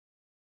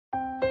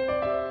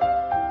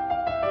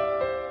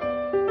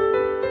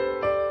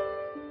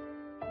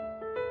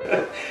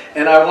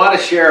And I want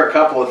to share a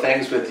couple of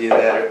things with you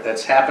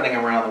that's happening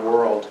around the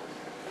world.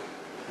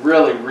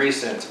 Really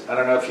recent. I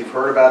don't know if you've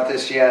heard about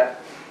this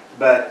yet,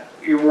 but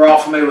we're all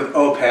familiar with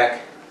OPEC,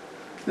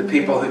 the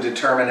people who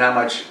determine how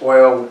much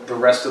oil the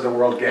rest of the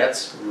world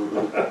gets.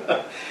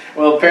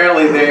 Well,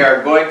 apparently they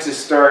are going to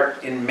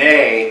start in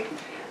May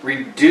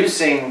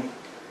reducing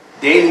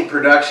daily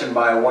production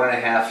by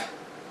 1.5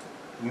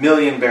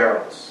 million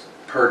barrels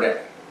per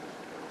day.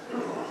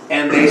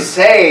 And they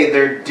say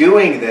they're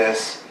doing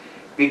this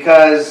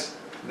because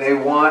they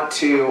want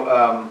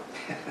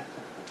to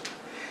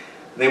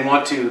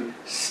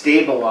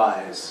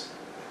stabilize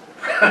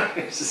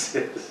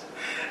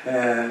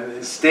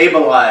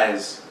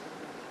stabilize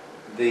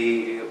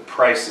the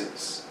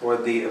prices or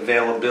the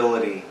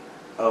availability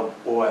of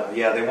oil.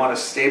 Yeah, they want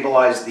to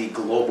stabilize the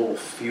global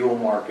fuel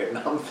market. And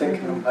I'm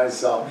thinking to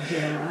myself,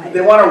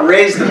 they want to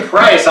raise the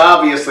price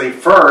obviously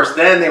first,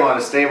 then they want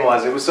to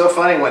stabilize it. It was so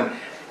funny when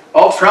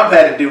all Trump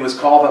had to do was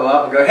call them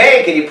up and go,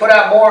 hey, can you put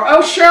out more?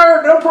 Oh,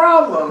 sure, no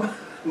problem.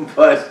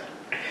 But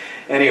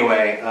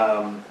anyway,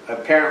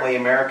 apparently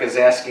America's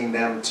asking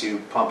them to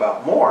pump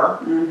out more.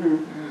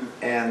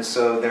 And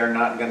so they're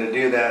not going to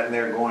do that, and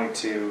they're going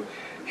to...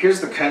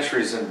 Here's the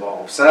countries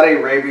involved. Saudi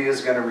Arabia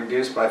is going to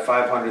reduce by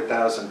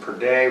 500,000 per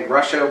day.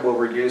 Russia will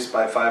reduce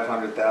by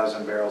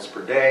 500,000 barrels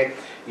per day.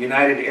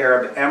 United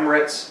Arab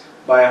Emirates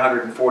by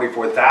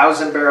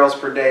 144,000 barrels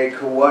per day.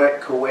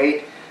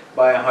 Kuwait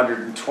by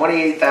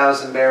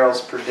 128,000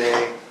 barrels per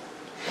day.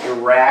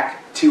 Iraq,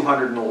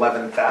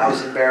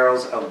 211,000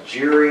 barrels.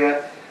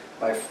 Algeria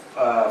by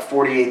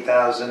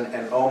 48,000.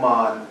 And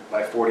Oman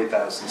by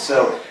 40,000.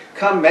 So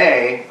come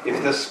May,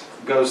 if this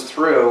goes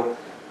through,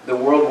 the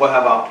world will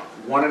have a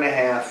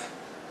 1.5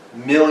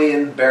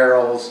 million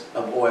barrels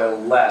of oil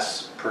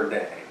less per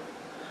day.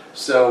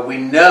 So we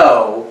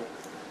know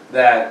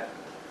that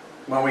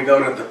when we go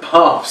to the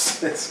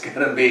pumps, it's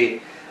going to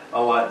be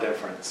a lot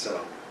different. So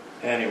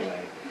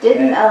anyway.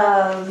 Didn't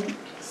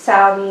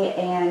Saudi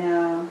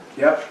and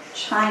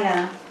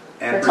China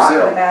and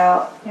Brazil. Talking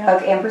about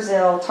and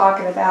Brazil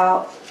talking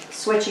about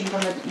switching from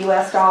the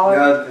U.S. dollar?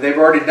 No, they've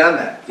already done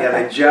that. Yeah,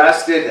 They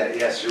just did that.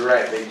 Yes, you're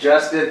right. They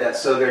just did that.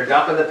 So they're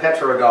dumping the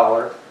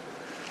petrodollar,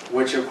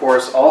 which of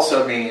course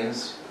also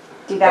means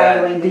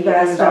devaluing the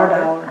U.S.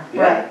 dollar.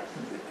 Yeah. Right.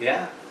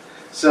 Yeah.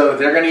 So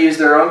they're going to use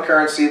their own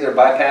currency. They're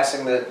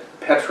bypassing the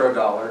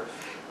petrodollar,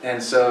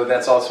 and so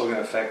that's also going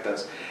to affect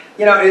us.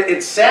 You know,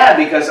 it's sad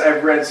because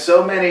I've read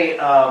so many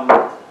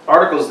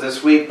articles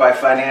this week by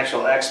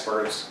financial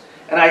experts,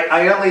 and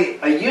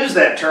I use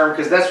that term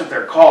because that's what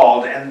they're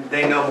called, and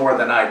they know more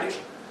than I do.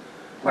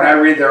 When I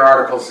read their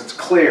articles, it's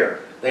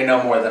clear they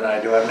know more than I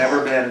do. I've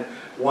never been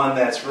one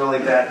that's really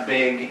that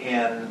big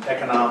in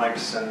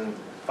economics and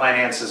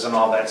finances and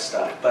all that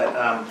stuff.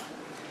 But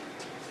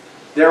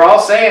they're all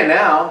saying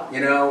now,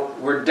 you know,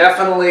 we're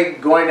definitely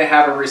going to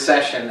have a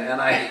recession. And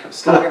I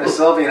was talking to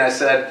Sylvia and I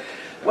said,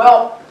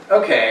 well,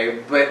 okay,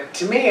 but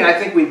to me, I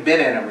think we've been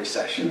in a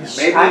recession.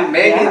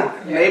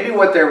 Maybe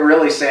what they're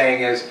really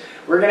saying is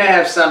we're going to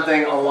have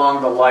something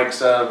along the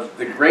likes of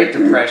the Great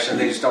Depression.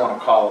 They just don't want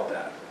to call it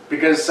that.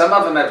 Because some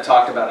of them have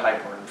talked about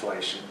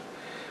hyperinflation,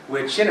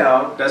 which, you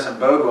know, doesn't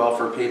bode well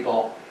for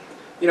people.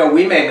 You know,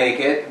 we may make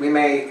it, we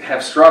may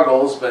have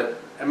struggles, but,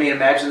 I mean,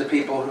 imagine the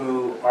people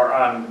who are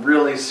on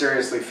really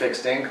seriously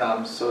fixed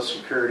incomes,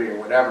 Social Security or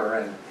whatever,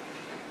 and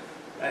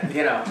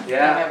you know, They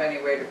don't have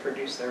any way to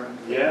produce their own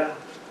food. Yeah,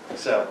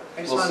 so,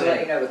 I just want to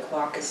let you know the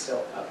clock is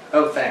still up.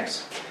 Oh,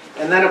 thanks.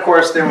 And then, of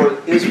course, there was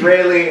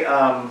Israeli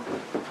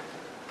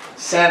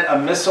sent a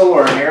missile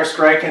or an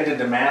airstrike into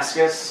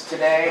Damascus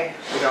today.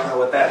 We don't know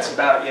what that's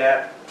about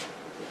yet.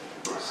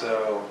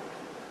 So,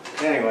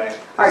 anyway.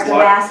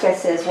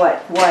 Damascus is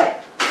what?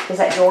 Is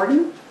that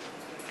Jordan?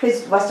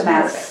 What's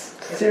Damascus?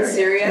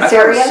 Syria. I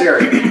thought it was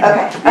Syria. Okay.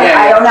 Yeah,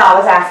 I don't know. I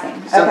was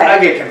asking. Okay. I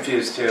get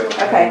confused too.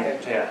 Okay.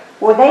 Yeah.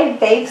 Well,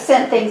 they've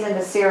sent things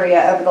into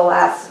Syria over the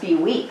last few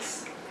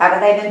weeks.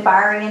 Haven't they been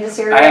firing into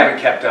Syria? I haven't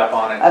kept up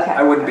on it. Okay.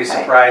 I wouldn't be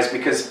surprised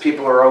because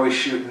people are always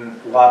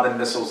lobbing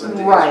missiles into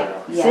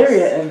Israel. Yes.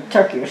 Syria and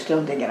Turkey are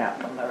still digging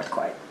out from the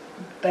earthquake.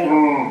 They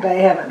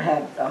haven't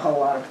had a whole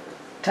lot of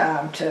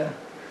time to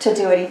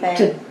do anything.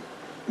 To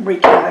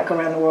wreak havoc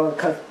around the world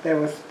because there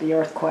was the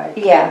earthquake.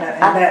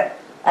 Yeah.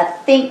 I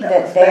think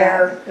that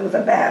it was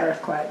a bad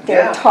earthquake.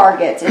 Their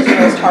targets,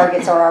 Israel's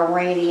targets, are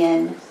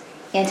Iranian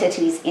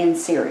entities in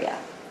Syria.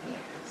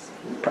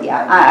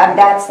 Yeah,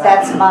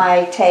 that's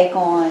my take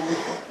on.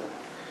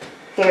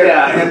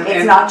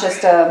 It's not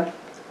just a.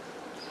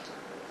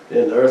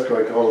 And the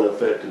earthquake only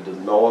affected the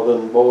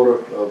northern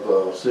border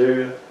of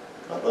Syria,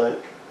 I think.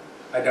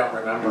 I don't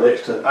remember.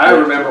 I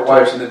remember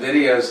watching the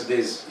videos of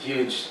these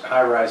huge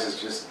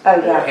high-rises just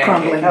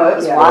crumbling. Oh, it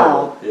was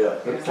wild. Yeah.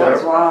 It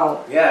was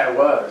wild. Yeah, it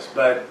was.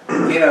 But,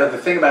 you know, the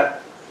thing about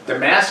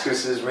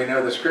Damascus is we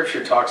know the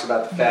scripture talks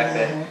about the fact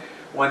that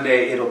one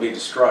day it'll be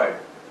destroyed.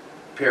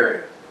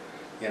 Period.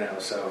 You know,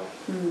 so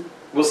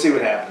we'll see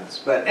what happens.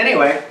 But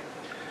anyway,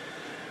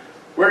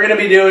 we're going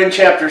to be doing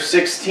chapter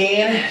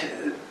 16,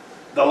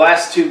 the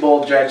last two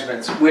bowl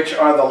judgments, which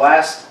are the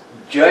last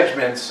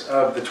judgments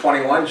of the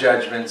 21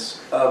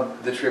 judgments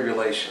of the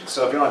tribulation.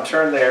 So if you want to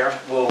turn there,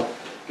 we'll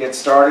get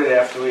started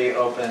after we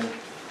open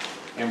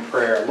in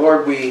prayer.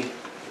 Lord, we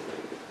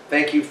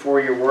thank you for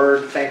your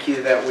word. Thank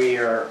you that we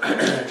are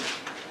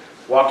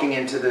walking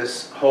into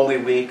this Holy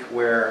Week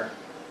where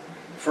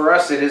for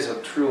us it is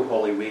a true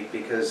Holy Week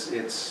because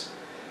it's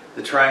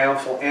the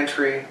triumphal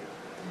entry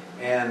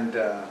and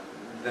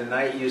the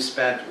night you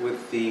spent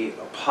with the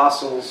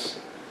apostles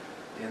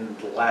in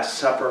the Last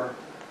Supper,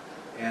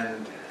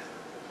 and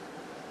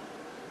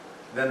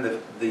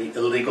then the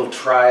illegal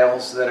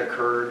trials that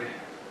occurred,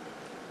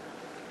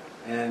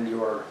 and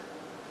your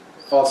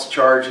false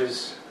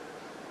charges,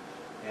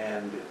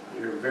 and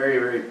your very,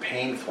 very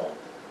painful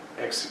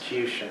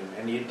execution.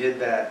 And you did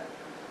that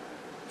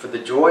for the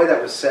joy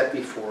that was set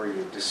before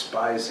you,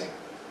 despising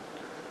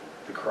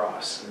the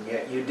cross. And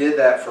yet you did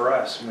that for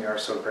us, and we are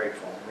so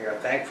grateful. We are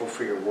thankful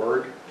for your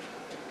word.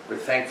 We're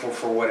thankful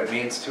for what it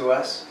means to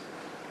us.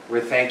 We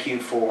thank you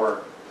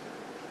for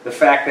the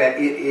fact that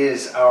it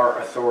is our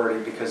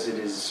authority because it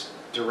is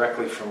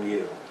directly from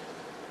you.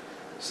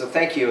 So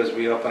thank you as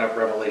we open up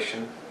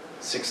Revelation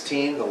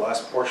 16, the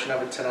last portion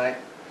of it tonight.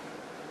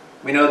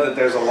 We know that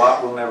there's a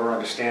lot we'll never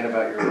understand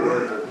about your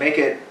word, but make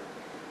it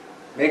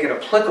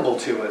applicable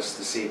to us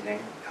this evening.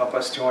 Help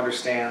us to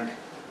understand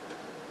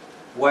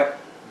what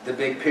the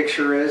big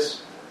picture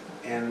is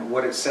and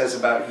what it says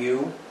about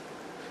you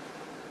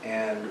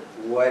and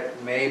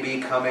what may be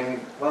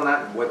coming, well,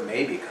 not what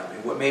may be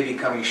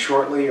coming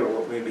shortly or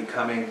what may be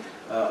coming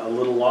a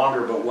little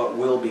longer, but what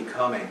will be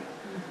coming.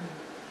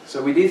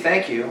 So we do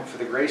thank you for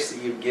the grace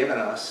that you've given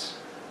us,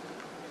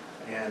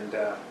 and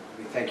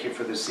we thank you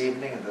for this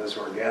evening and those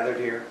who are gathered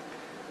here.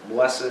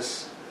 Bless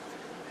us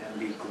and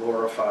be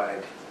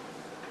glorified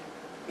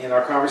in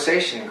our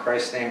conversation. In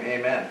Christ's name,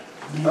 amen.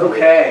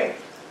 Okay.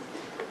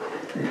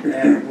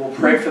 And we'll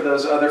pray for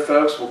those other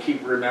folks. We'll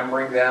keep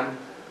remembering them.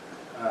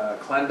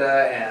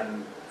 Glenda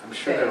and I'm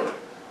sure Faye. they're,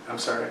 I'm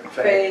sorry,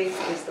 Faye.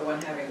 Faye is the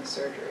one having the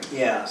surgery.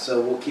 Yeah, so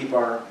we'll keep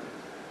our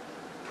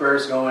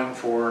prayers going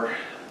for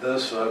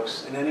those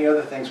folks and any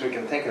other things we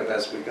can think of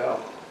as we go.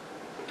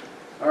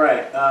 All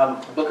right,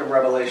 Book of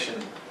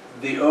Revelation,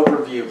 the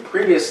overview.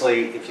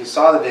 Previously, if you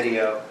saw the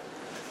video,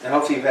 and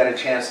hopefully you've had a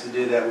chance to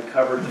do that, we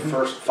covered the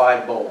first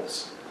 5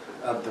 bowls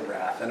of the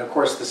wrath. And of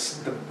course,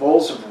 the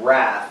bowls of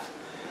wrath,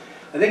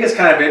 I think it's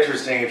kind of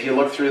interesting if you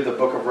look through the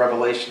book of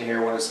Revelation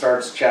here, when it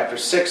starts chapter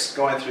 6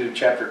 going through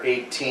chapter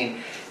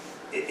 18,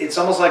 it's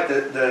almost like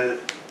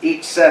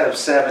each set of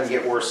 7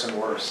 get worse and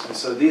worse. And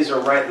so these are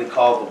rightly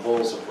called the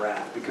bowls of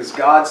wrath because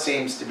God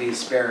seems to be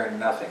sparing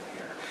nothing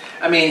here.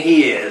 I mean,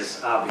 he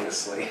is,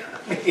 obviously.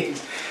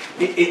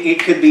 It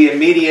could be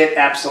immediate,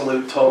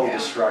 absolute, total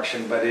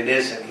destruction, but it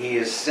isn't. He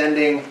is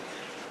sending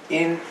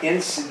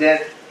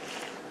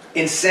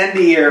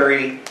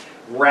incendiary,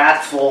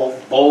 wrathful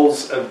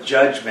bowls of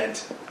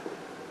judgment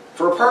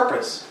for a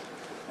purpose.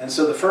 And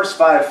so the first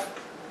 5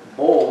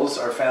 bowls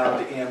are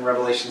found in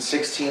Revelation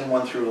 16,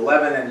 1 through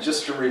 11. And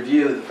just to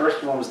review, the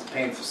first one was the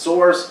painful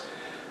sores.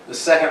 The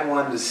second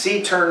one, the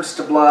sea turns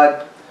to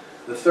blood.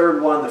 The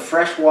third one, the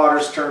fresh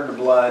waters turn to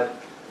blood.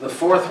 The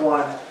fourth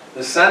one,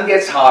 the sun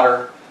gets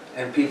hotter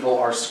and people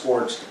are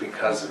scorched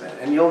because of it.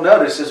 And you'll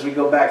notice as we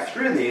go back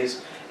through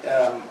these,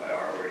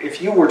 or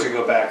if you were to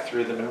go back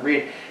through them and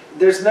read,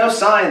 there's no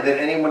sign that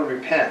anyone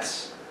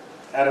repents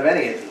out of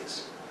any of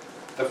these.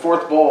 The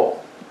fourth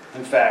bowl,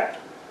 in fact,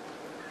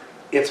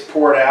 it's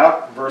poured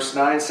out. Verse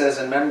 9 says,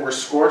 and men were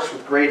scorched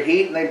with great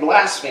heat, and they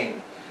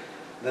blasphemed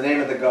the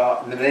name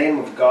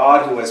of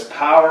God who has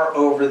power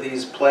over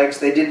these plagues.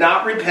 They did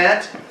not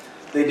repent.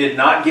 They did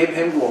not give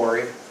him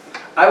glory.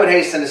 I would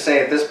hasten to say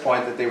at this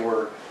point that they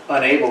were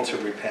unable to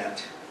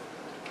repent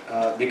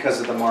because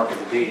of the mark of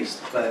the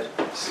beast. But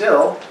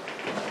still,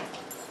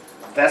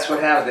 that's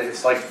what happened.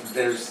 It's like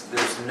there's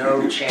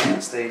no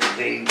chance.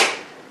 And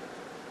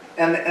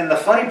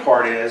the funny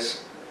part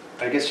is,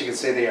 I guess you could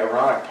say the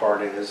ironic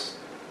part is,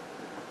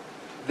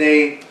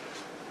 they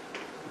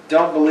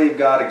don't believe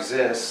God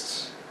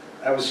exists.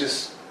 I was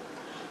just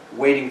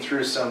wading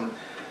through some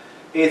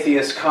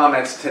atheist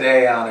comments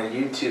today on a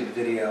YouTube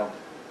video,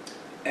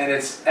 and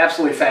it's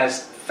absolutely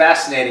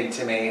fascinating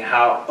to me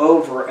how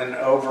over and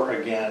over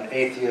again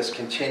atheists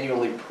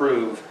continually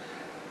prove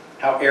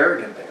how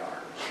arrogant they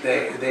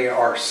are. They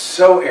are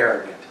so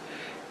arrogant.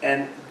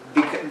 And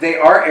they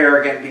are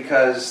arrogant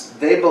because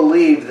they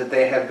believe that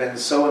they have been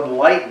so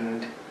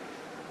enlightened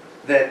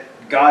that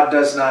God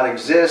does not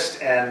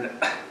exist, and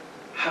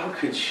how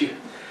could you?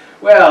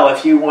 Well,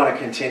 if you want to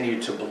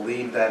continue to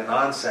believe that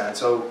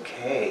nonsense,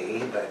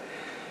 okay, but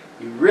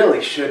you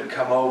really should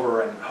come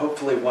over and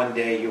hopefully one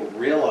day you'll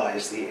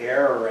realize the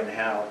error and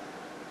how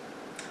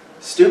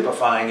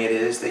stupefying it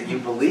is that you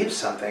believe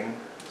something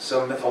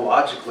so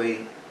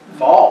mythologically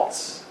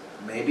false.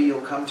 Maybe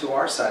you'll come to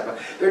our side. But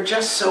they're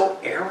just so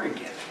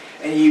arrogant.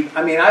 And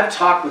I've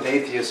talked with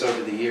atheists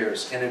over the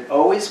years, and it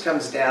always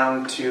comes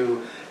down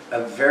to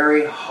a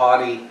very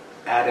haughty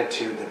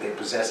attitude that they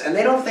possess. And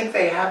they don't think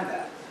they have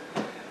that.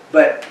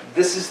 But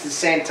this is the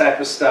same type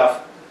of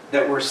stuff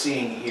that we're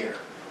seeing here.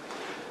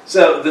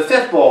 So the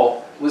fifth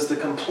bowl was the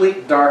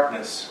complete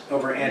darkness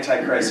over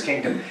Antichrist's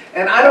kingdom.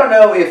 And I don't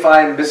know if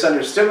I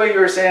misunderstood what you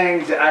were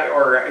saying,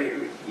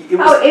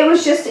 It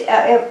was just,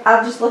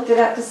 I just looked it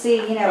up to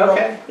see, Okay.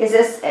 well, is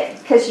this,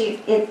 because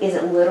is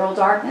it literal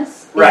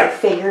darkness? Right. Is it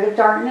figurative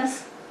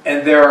darkness?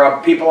 And there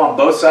are people on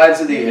both sides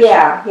of the issue.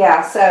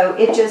 Yeah, so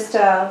it just,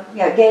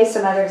 gave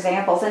some other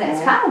examples, and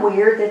it's kind of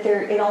weird that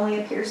it only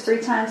appears 3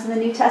 times in the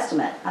New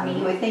Testament. I mean,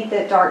 you would think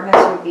that darkness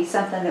would be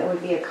something that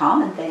would be a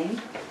common thing.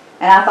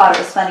 And I thought it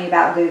was funny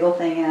about Google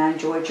thing, and I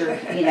enjoyed your,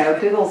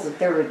 Google's,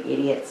 they're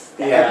idiots,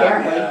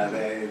 apparently.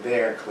 Yeah, they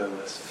are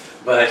clueless.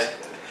 But,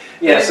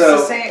 But it's so...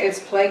 the same, it's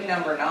plague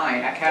number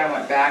 9. I kind of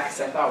went back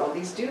because I thought, well,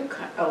 these do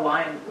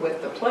align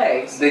with the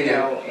plagues. They do.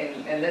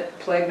 And that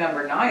plague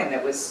number 9,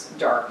 that was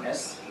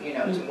darkness,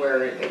 to where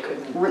they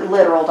couldn't...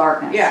 Literal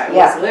darkness. Yeah, it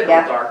was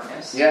literal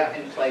darkness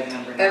in plague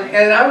number 9.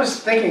 And I was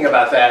thinking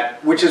about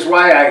that, which is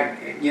why I,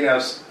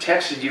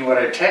 texted you what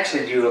I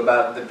texted you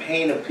about the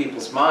pain of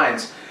people's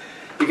minds.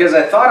 Because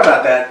I thought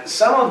about that.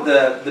 Some of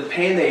the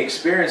pain they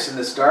experience in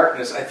this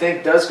darkness, I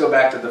think, does go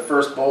back to the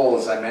first bowl,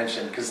 as I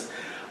mentioned. Because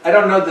I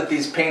don't know that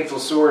these painful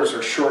sores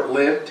are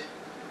short-lived.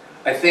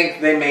 I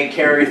think they may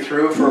carry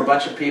through for a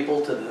bunch of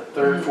people to the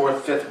 3rd,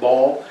 4th, 5th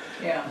bowl.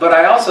 Yeah. But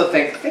I also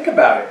think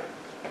about it.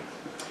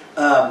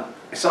 I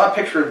saw a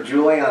picture of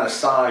Julian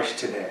Assange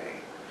today.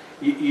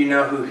 You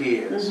know who he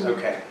is,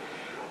 okay.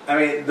 I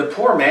mean, the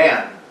poor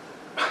man,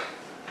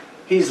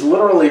 he's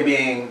literally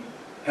being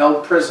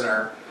held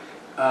prisoner.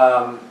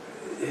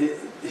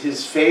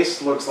 His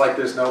face looks like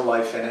there's no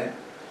life in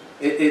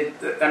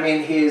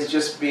it. He is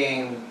just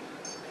being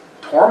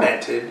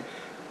tormented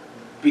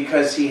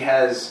because he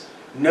has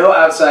no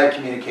outside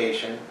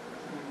communication.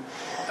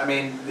 I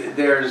mean,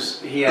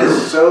 he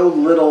has so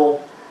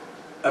little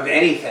of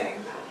anything.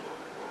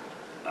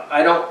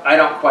 I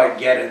don't quite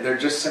get it. They're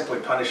just simply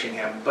punishing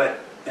him. But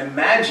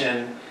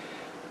imagine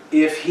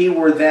if he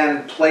were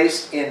then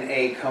placed in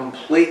a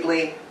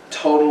completely,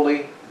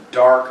 totally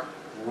dark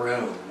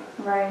room.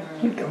 Right.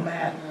 You'd go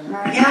mad.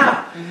 Right.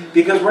 Yeah,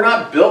 because we're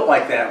not built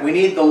like that. We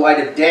need the light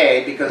of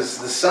day because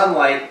the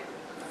sunlight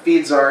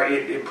feeds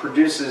it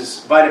produces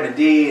vitamin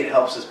D, it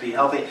helps us be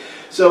healthy.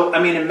 So,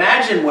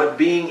 imagine what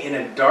being in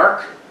a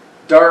dark,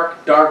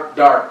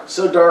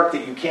 so dark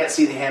that you can't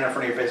see the hand in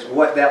front of your face,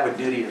 what that would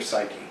do to your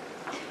psyche.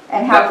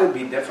 And that would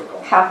be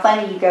difficult. How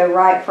funny you go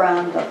right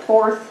from the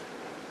 4th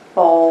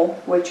bowl,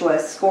 which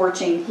was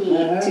scorching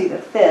heat, to the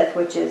 5th,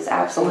 which is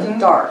absolutely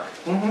dark.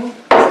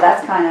 So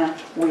that's kind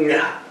of weird.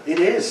 Yeah, it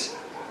is.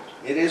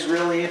 It is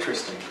really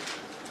interesting.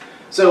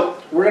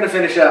 So we're going to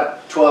finish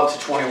up 12 to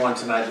 21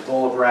 tonight, the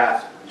Bowl of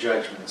Wrath,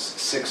 Judgments,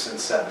 6 and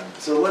 7.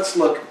 So let's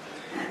look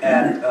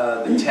at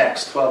the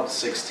text, 12 to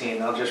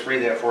 16. I'll just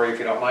read that for you if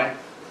you don't mind.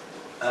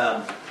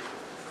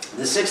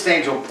 The 6th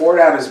angel poured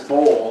out his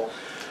bowl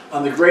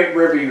on the great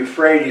river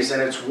Euphrates,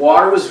 and its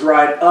water was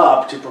dried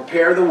up to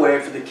prepare the way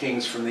for the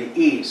kings from the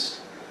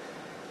east.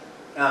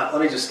 Now,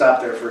 let me just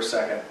stop there for a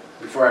second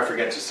before I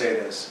forget to say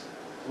this.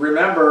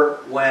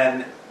 Remember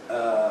when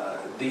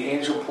the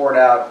angel poured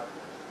out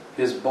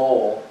his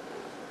bowl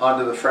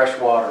onto the fresh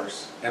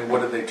waters, and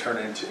what did they turn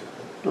into?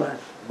 Blood.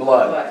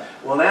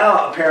 Well,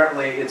 now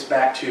apparently it's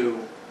back to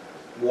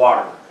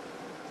water.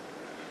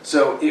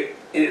 So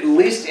at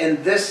least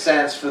in this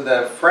sense, for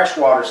the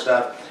freshwater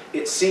stuff,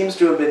 it seems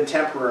to have been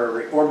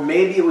temporary, or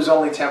maybe it was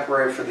only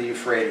temporary for the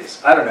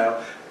Euphrates. I don't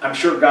know. I'm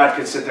sure God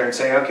could sit there and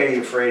say, okay,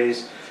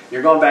 Euphrates,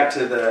 you're going back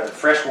to the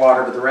fresh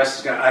water, but the rest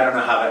is going to, I don't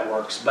know how that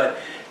works. But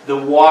the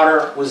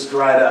water was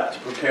dried up to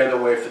prepare the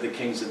way for the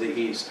kings of the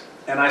east.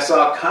 And I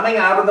saw coming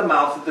out of the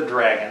mouth of the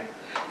dragon,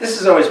 this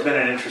has always been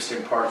an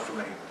interesting part for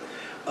me,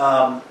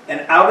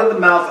 and out of the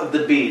mouth of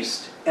the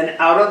beast, and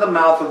out of the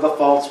mouth of the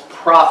false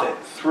prophet,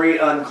 3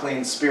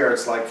 unclean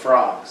spirits like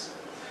frogs.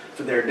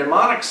 For they're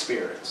demonic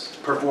spirits,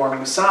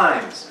 performing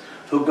signs,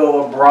 who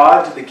go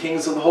abroad to the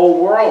kings of the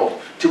whole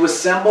world, to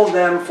assemble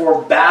them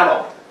for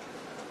battle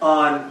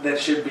on, that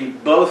should be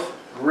both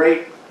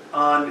great,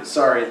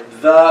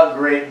 the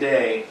great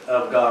day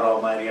of God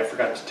Almighty. I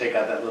forgot to take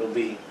out that little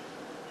B.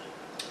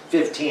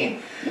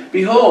 15.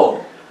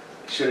 Behold,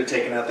 should have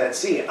taken out that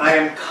C. I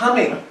am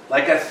coming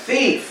like a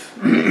thief.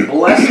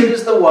 Blessed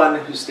is the one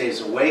who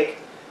stays awake,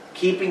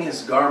 keeping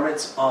his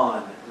garments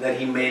on, that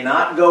he may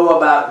not go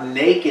about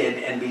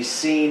naked and be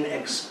seen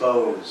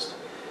exposed.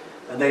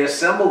 And they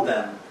assembled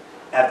them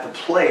at the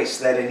place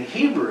that in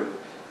Hebrew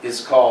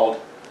is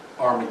called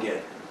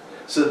Armageddon.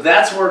 So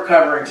that's what we're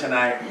covering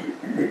tonight.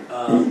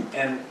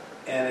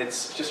 And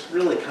it's just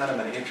really kind of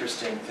an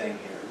interesting thing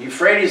here.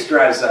 Euphrates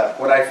dries up.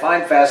 What I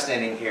find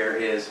fascinating here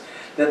is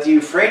that the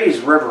Euphrates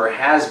River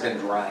has been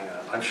drying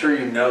up. I'm sure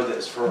you know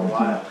this for a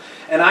while.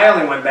 And I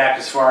only went back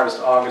as far as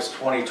August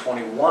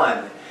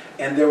 2021.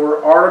 And there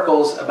were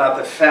articles about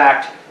the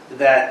fact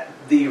that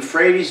the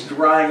Euphrates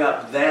drying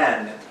up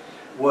then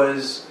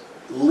was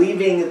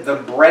leaving the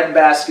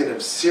breadbasket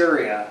of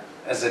Syria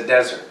as a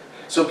desert.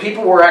 So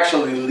people were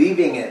actually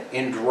leaving it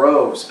in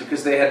droves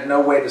because they had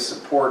no way to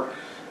support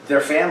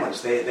their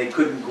families. They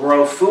couldn't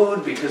grow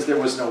food because there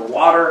was no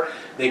water.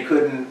 They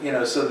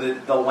couldn't, so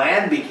the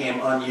land became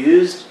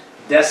unused,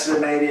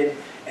 decimated,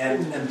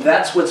 and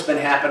that's what's been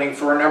happening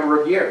for a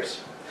number of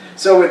years.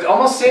 So it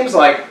almost seems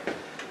like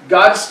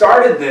God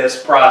started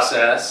this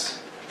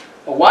process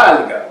a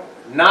while ago.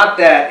 Not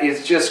that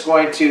it's just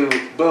going to,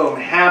 boom,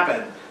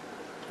 happen.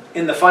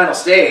 In the final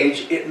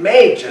stage, it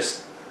may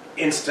just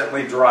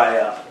instantly dry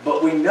up.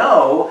 But we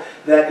know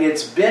that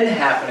it's been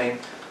happening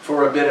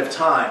for a bit of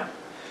time.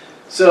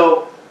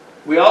 So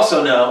we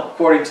also know,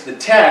 according to the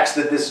text,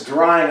 that this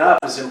drying up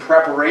is in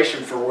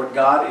preparation for what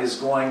God is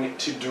going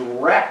to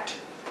direct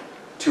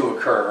to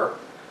occur.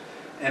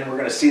 And we're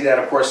going to see that,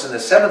 of course, in the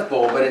seventh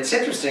bowl. But it's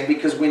interesting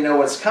because we know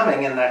what's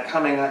coming, and that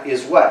coming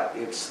is what?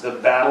 It's the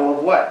battle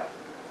of what?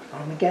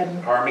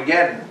 Armageddon.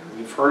 Armageddon.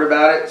 You've heard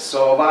about it,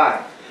 so have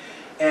I.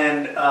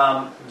 And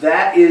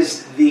that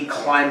is the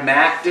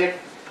climactic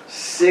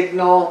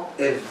signal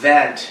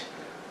event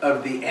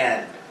of the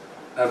end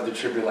of the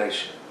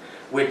tribulation,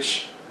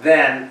 which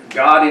then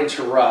God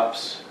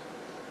interrupts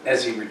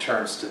as he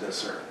returns to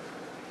this earth.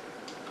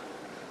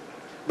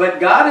 But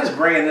God is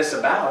bringing this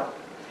about.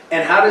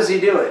 And how does he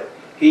do it?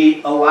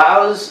 He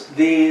allows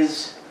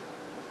these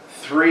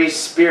three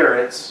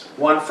spirits,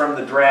 one from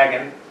the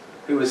dragon,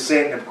 who is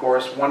Satan, of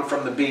course, one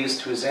from the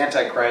beast, who is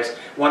Antichrist,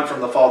 one from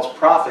the false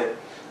prophet.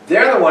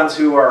 They're the ones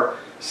who are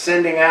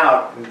sending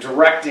out and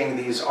directing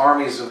these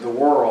armies of the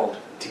world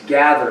to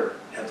gather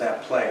at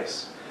that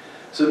place.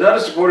 So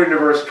notice, according to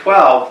verse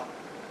 12,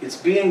 it's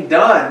being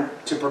done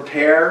to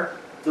prepare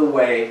the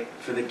way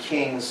for the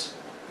kings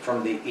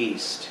from the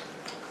east.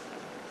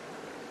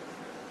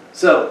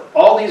 So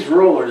all these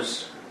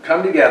rulers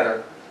come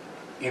together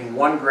in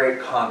one great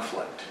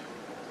conflict.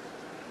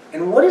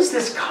 And what is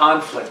this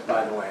conflict,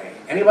 by the way?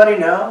 Anybody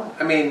know?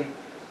 I mean,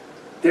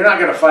 they're not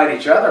going to fight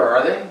each other,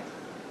 are they?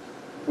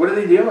 What are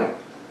they doing?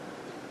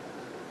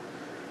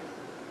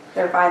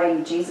 They're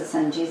fighting Jesus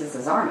and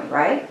Jesus' army,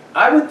 right?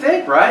 I would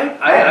think,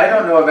 right? I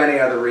don't know of any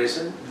other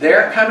reason.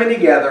 They're coming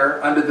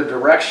together under the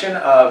direction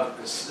of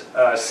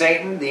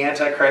Satan, the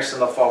Antichrist,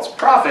 and the false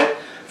prophet.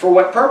 For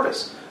what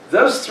purpose?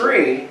 Those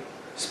three,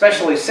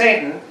 especially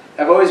Satan,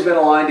 have always been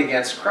aligned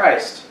against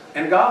Christ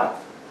and God.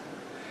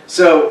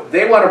 So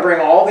they want to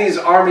bring all these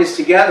armies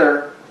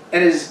together,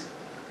 and as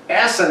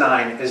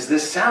asinine as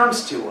this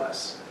sounds to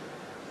us,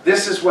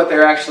 this is what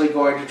they're actually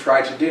going to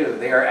try to do.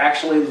 They are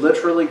actually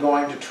literally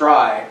going to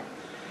try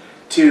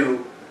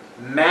to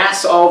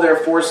mass all their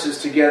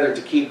forces together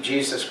to keep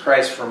Jesus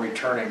Christ from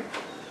returning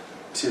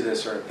to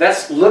this earth.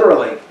 That's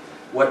literally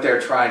what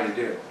they're trying to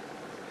do.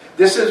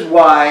 This is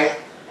why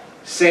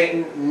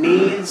Satan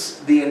needs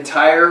the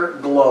entire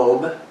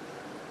globe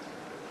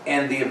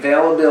and the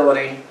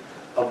availability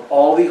of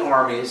all the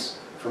armies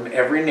from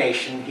every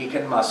nation he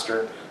can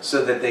muster,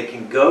 so that they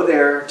can go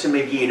there to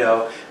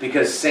Megiddo,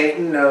 because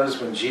Satan knows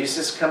when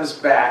Jesus comes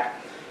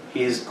back,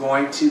 he is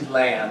going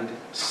to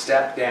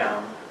step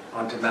down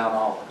onto Mount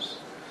Olives.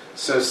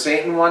 So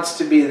Satan wants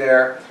to be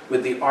there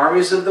with the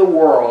armies of the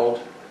world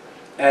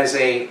as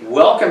a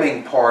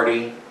welcoming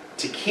party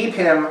to keep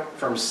him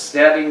from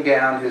stepping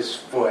down his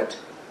foot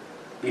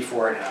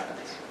before it happens.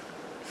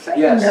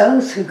 Satan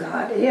knows who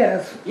God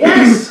is.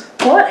 Yes!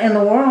 What in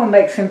the world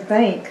makes him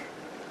think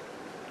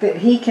that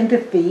he can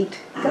defeat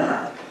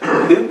God?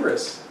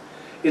 Hubris.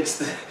 It's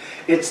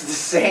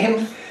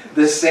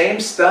the same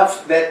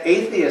stuff that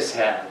atheists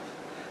have.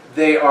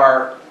 They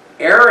are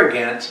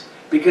arrogant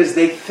because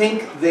they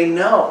think they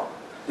know.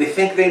 They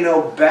think they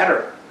know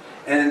better.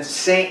 And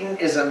Satan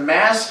is a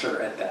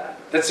master at that.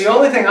 That's the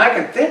only thing I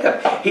can think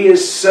of. He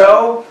is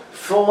so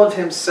full of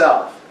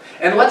himself.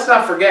 And let's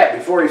not forget,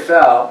 before he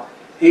fell,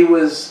 he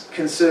was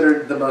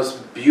considered the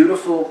most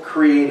beautiful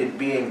created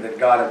being that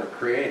God ever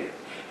created.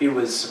 He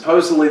was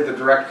supposedly the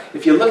director.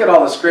 If you look at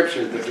all the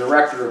scriptures, the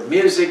director of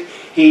music,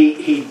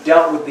 he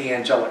dealt with the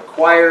angelic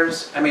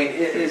choirs. I mean,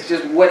 it's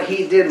just what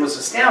he did was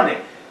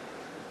astounding.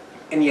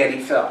 And yet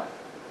he fell.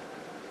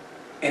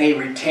 And he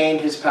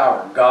retained his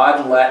power.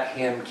 God let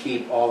him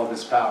keep all of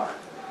his power.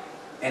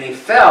 And he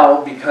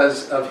fell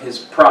because of his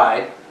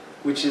pride,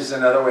 which is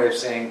another way of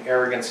saying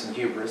arrogance and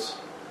hubris.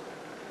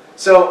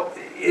 So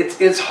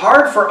it's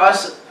hard for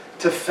us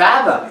to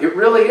fathom. It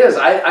really is.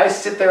 I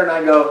sit there and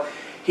I go,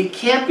 he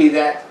can't be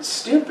that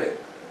stupid.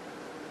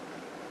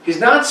 He's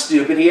not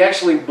stupid. He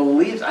actually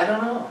believes. I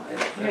don't know.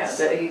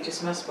 So he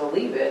just must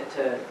believe it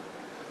to...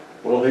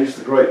 Well, he's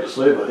the great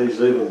deceiver.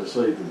 He's even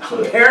deceived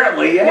himself.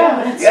 Apparently,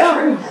 that's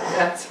true.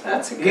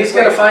 That's a good He's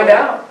going to find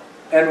out.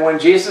 And when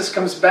Jesus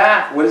comes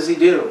back, what does he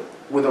do?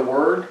 With a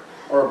word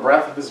or a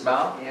breath of his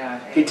mouth?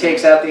 Yeah. He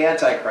takes out the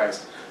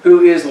Antichrist,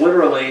 who is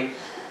literally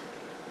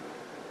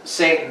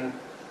Satan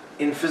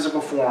in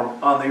physical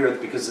form on the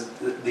earth, because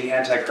the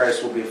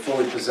Antichrist will be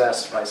fully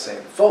possessed by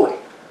Satan. Fully.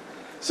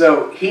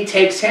 So he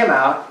takes him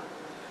out,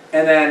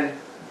 and then,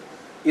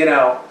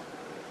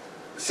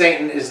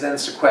 Satan is then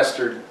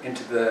sequestered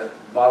into the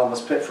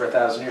bottomless pit for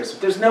 1,000 years. So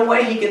there's no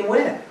way he can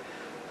win.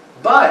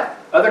 But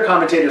other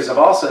commentators have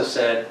also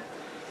said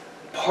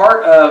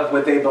part of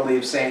what they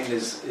believe Satan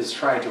is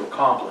trying to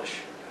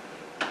accomplish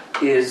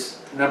is,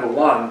 number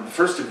one, the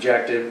first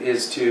objective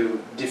is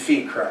to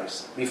defeat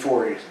Christ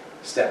before he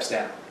steps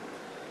down.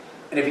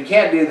 And if he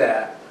can't do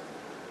that,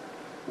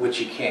 which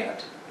he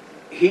can't,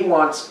 he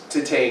wants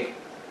to take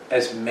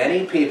as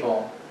many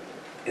people,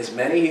 as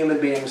many human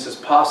beings as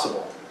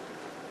possible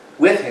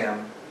with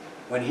him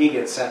when he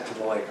gets sent to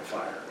the lake of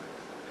fire.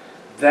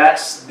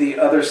 That's the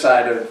other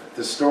side of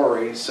the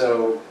story.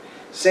 So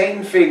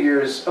Satan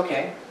figures,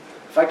 okay,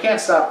 if I can't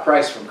stop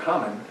Christ from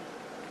coming,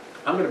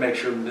 I'm going to make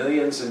sure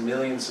millions and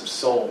millions of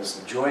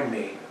souls join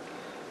me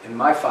in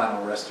my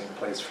final resting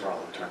place for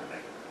all eternity.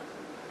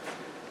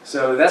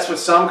 So that's what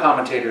some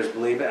commentators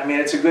believe. I mean,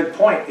 it's a good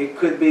point. It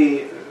could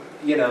be,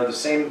 the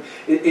same.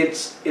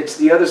 It's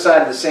the other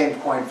side of the same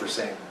coin for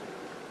Satan.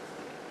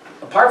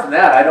 Apart from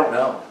that, I don't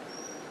know.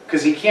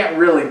 Because he can't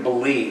really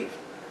believe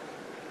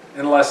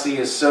unless he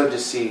is so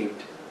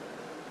deceived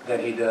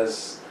that he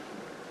does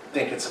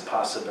think it's a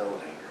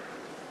possibility.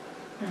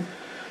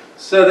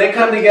 So they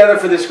come together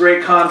for this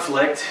great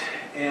conflict,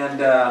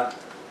 and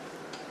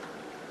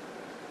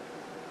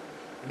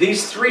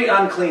these three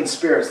unclean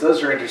spirits,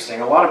 those are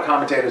interesting. A lot of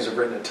commentators have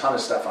written a ton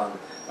of stuff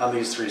on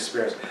these three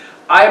spirits.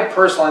 I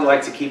personally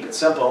like to keep it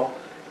simple,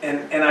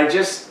 and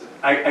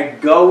I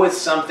go with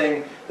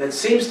something that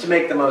seems to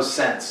make the most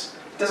sense.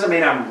 It doesn't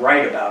mean I'm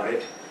right about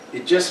it.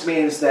 It just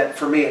means that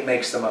for me it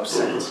makes the most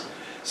sense.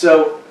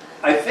 So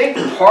I think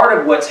part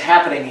of what's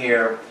happening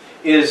here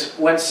is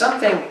when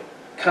something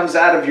comes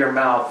out of your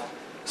mouth,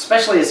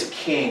 especially as a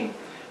king,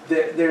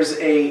 there's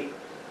a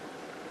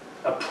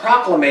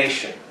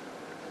proclamation,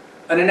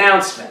 an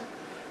announcement,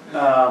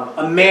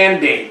 a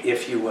mandate,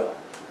 if you will.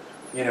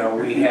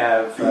 We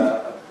have,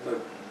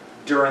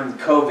 during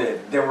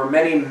COVID, there were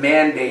many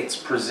mandates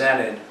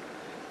presented,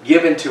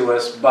 given to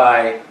us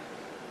by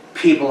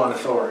people in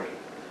authority.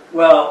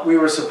 Well, we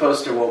were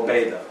supposed to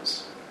obey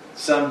those.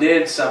 Some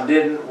did, some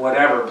didn't,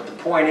 whatever. But the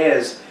point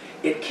is,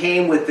 it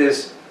came with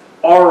this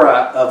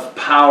aura of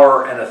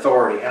power and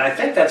authority. And I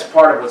think that's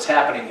part of what's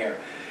happening here.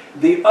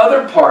 The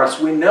other parts,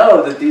 we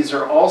know that these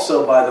are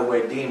also, by the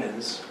way,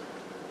 demons.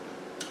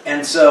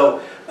 And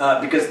so,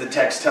 because the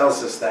text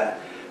tells us that.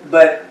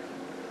 But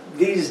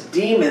these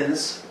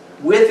demons,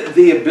 with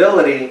the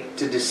ability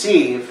to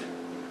deceive,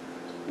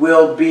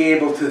 will be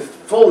able to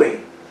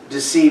fully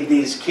deceive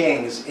these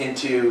kings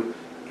into,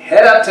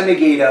 head up to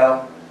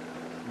Megiddo,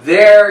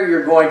 there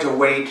you're going to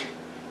wait,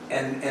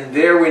 and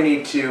there we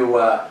need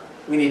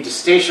to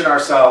station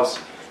ourselves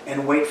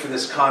and wait for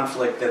this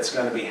conflict that's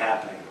going to be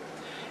happening.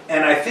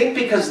 And I think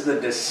because of the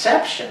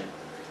deception,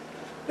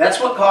 that's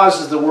what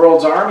causes the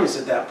world's armies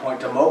at that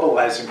point to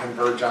mobilize and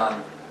converge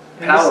on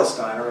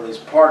Palestine, or at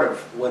least part of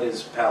what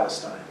is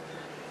Palestine.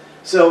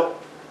 So,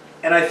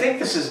 and I think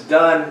this is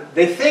done,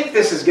 they think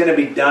this is going to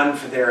be done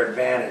for their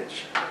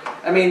advantage.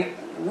 I mean,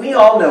 we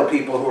all know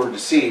people who are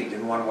deceived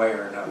in one way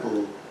or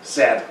another,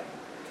 sadly.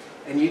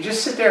 And you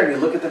just sit there and you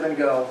look at them and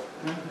go,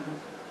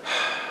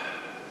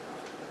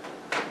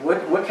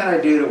 what can I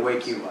do to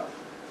wake you up?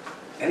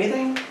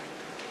 Anything?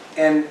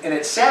 And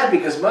it's sad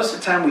because most of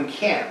the time we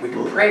can't. We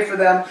can pray for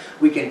them,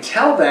 we can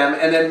tell them,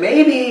 and then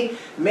maybe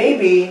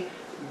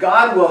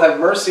God will have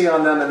mercy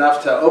on them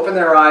enough to open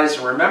their eyes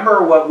and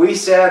remember what we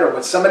said or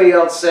what somebody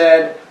else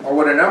said or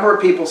what a number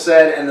of people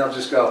said, and they'll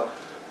just go,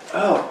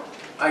 oh,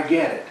 I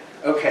get it.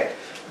 Okay.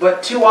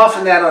 But too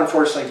often that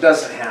unfortunately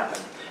doesn't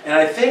happen. And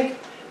I think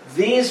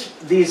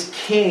these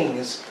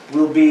kings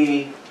will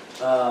be,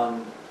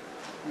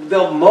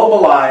 they'll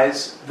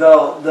mobilize,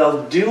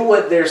 they'll do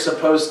what they're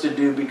supposed to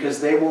do because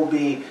they will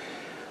be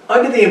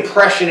under the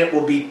impression it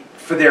will be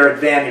for their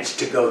advantage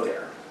to go there.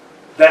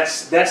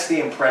 That's the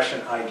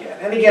impression I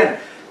get. And again,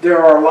 there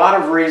are a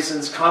lot of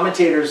reasons.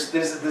 Commentators,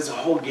 there's a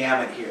whole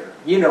gamut here.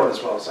 You know it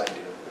as well as I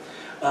do.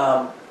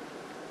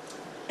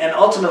 And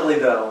ultimately,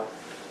 though,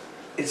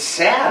 it's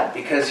sad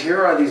because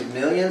here are these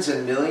millions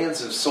and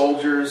millions of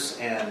soldiers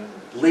and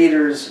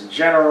leaders and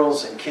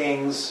generals and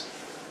kings,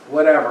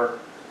 whatever.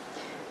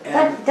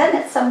 And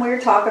doesn't it somewhere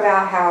talk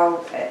about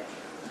how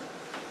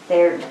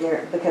they're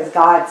because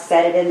God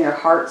set it in their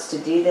hearts to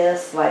do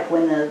this? Like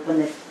when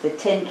the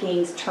 10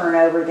 kings turn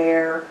over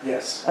their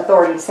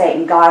authority to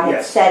Satan, God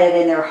had set it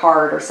in their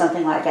heart or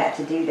something like that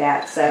to do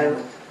that.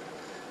 So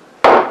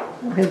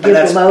he'll give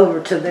them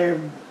over to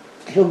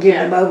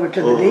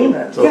the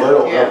demons. So they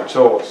don't have a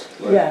choice.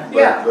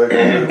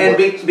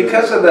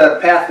 Because of the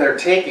path they're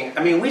taking,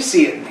 I mean, we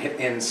see it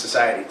in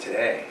society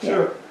today.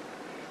 Sure.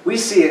 We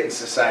see it in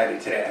society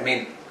today. I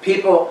mean,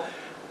 people,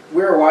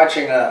 we were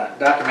watching a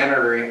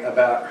documentary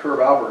about Herb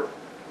Alpert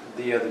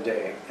the other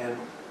day, and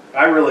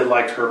I really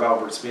liked Herb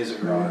Alpert's music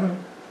growing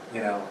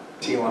up.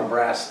 T1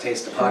 Brass,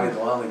 Taste of Honey, The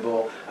Lonely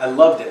Bull. I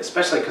loved it,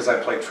 especially because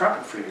I played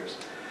trumpet for years.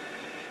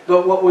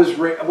 But what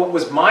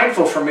was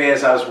mindful for me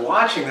as I was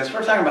watching this,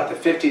 we're talking about the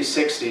 50s,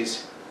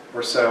 60s,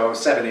 or so,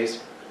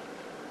 70s.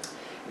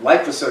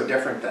 Life was so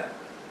different then.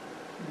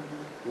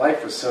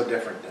 Life was so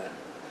different then.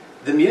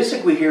 The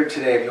music we hear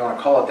today, if you want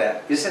to call it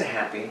that, isn't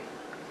happy.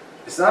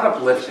 It's not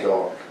uplifting. It's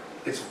dark.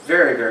 It's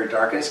very, very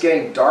dark, and it's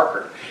getting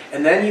darker.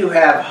 And then you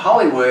have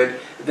Hollywood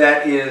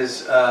that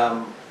is,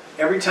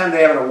 every time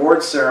they have an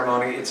awards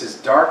ceremony, it's as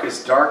dark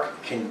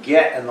can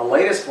get. And the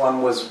latest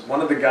one was one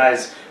of the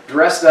guys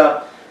dressed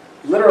up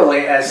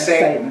literally as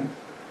Satan.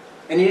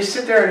 And you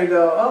sit there and you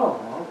go,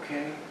 oh,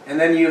 okay. And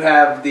then you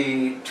have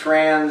the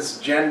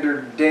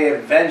Transgender Day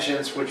of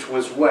Vengeance, which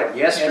was what,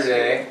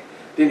 yesterday?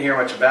 Didn't hear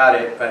much about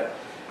it, but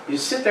you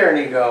sit there and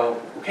you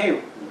go,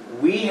 okay,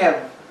 we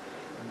have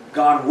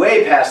gone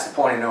way past the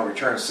point of no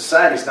return.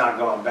 Society's not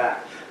going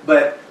back.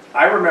 But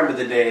I remember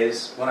the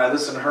days when I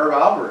listened to Herb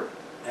Alpert,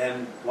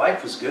 and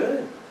life was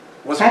good.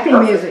 Wasn't Happy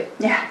perfect. music.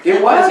 Yeah.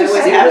 It was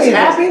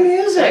happy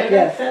music.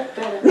 Yes.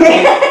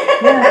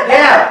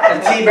 Yeah,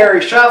 and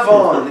T-Berry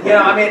Shuffle, and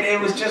I mean, it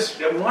was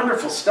just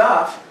wonderful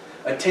stuff.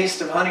 A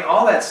Taste of Honey,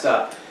 all that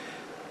stuff.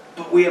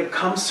 But we have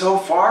come so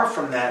far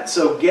from that.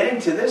 So getting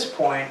to this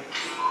point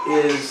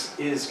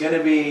is going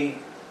to be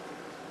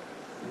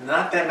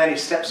not that many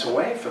steps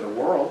away for the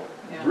world,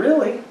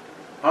 really,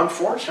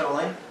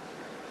 unfortunately.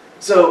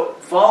 So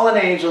fallen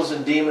angels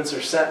and demons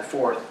are sent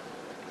forth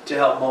to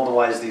help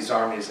mobilize these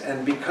armies.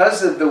 And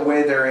because of the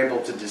way they're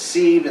able to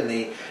deceive and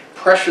the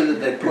pressure that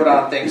they put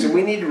on things, and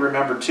we need to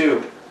remember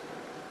too,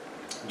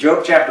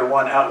 Job chapter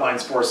 1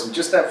 outlines for us in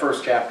just that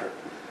first chapter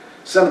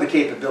some of the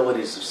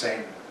capabilities of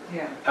Satan.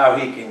 Yeah. How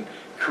he can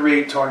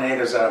create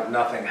tornadoes out of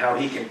nothing, how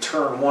he can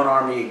turn one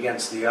army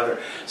against the other.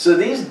 So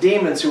these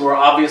demons, who are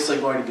obviously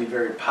going to be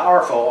very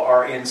powerful,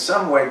 are in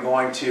some way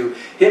going to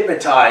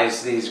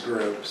hypnotize these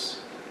groups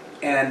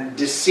and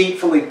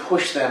deceitfully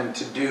push them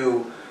to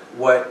do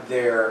what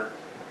they're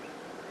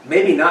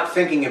maybe not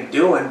thinking of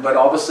doing, but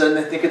all of a sudden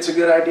they think it's a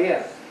good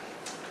idea.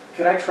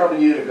 Could I trouble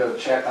you to go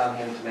check on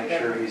him to make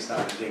sure he's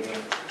not digging?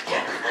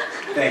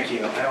 Thank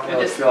you. I don't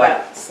really feel like...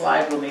 That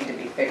slide will need to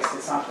be fixed.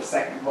 It's not the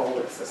second bowl,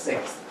 it's the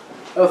sixth.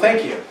 Oh,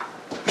 thank you.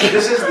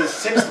 This is the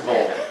sixth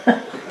bowl.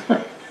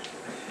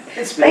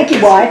 Thank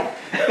you, wife.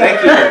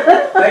 Thank you.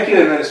 Thank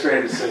you,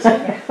 administrative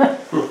assistant.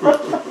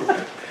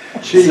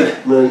 Chief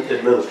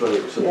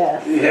administrative assistant.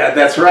 Yes. Yeah,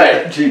 that's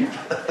right. Chief.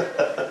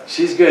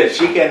 She's good.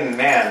 She can,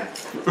 man.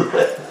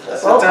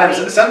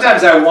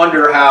 Sometimes I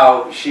wonder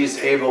how she's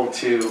able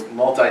to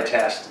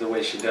multitask the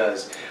way she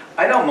does.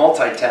 I don't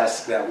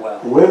multitask that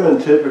well. Women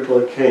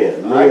typically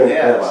can. Men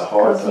have a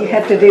hard time. You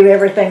have to do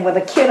everything with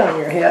a kid on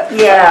your hip.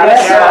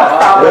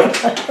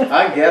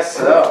 I guess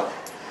so.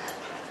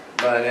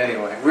 But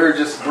anyway, we were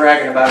just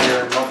bragging about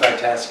your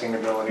multitasking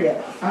ability.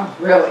 Yeah. Oh,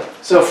 really?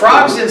 So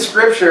frogs in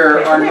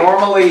Scripture are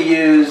normally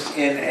used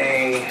in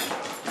a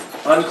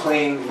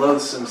unclean,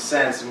 loathsome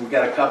sense. And we've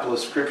got a couple of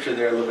scripture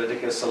there,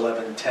 Leviticus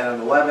 11:10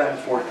 and 11,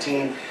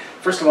 14.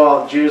 First of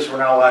all, Jews were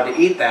not allowed to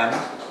eat them.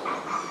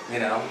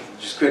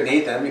 Just couldn't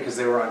eat them because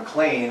they were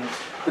unclean.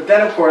 But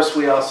then, of course,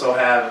 we also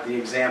have the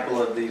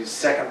example of the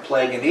second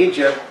plague in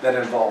Egypt that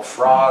involved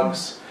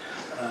frogs.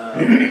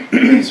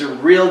 These are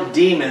real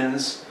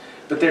demons,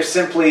 but they're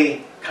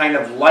simply kind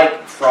of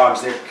like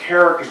frogs. They're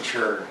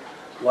caricatured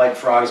like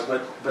frogs,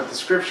 but the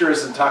scripture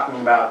isn't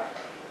talking about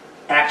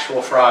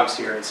actual frogs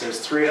here. It says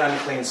 3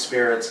 unclean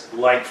spirits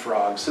like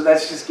frogs. So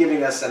that's just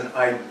giving us an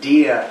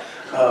idea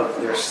of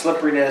their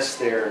slipperiness,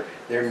 their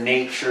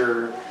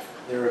nature,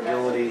 their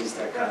abilities,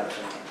 that kind of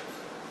thing.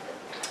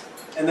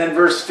 And then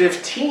verse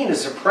 15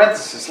 is a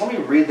parenthesis. Let me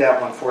read that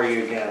one for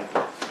you again,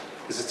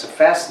 because it's a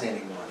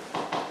fascinating one.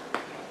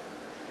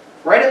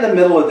 Right in the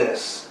middle of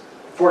this,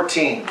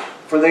 14.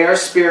 For they are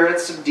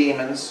spirits of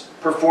demons,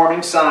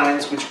 performing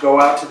signs which go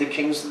out to the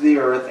kings of the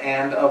earth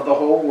and of the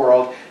whole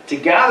world to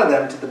gather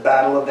them to the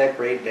battle of that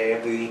great day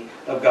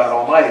of God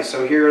Almighty.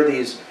 So here are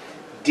these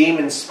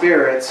demon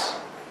spirits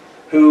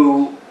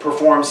who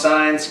perform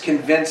signs,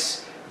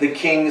 convince the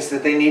kings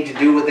that they need to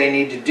do what they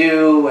need to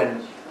do,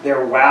 and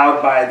they're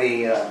wowed by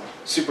the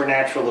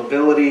supernatural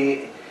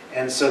ability,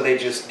 and so they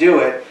just do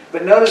it.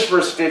 But notice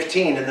verse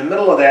 15. In the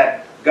middle of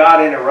that,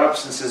 God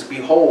interrupts and says,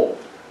 Behold,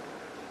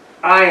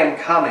 I am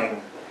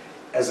coming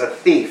as a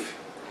thief.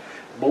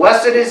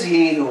 Blessed is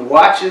he who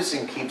watches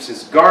and keeps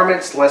his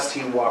garments, lest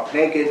he walk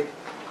naked,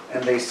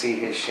 and they see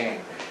his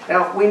shame.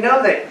 Now, we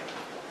know that,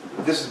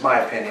 this is my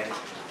opinion,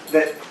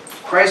 that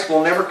Christ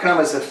will never come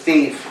as a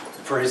thief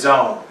for his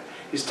own.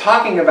 He's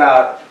talking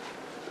about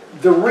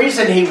the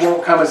reason he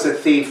won't come as a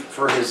thief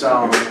for his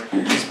own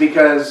is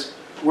because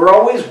we're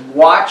always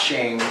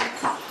watching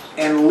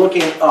and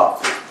looking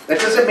up. That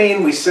doesn't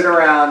mean we sit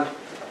around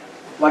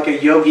like a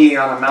yogi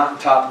on a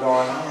mountaintop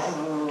going,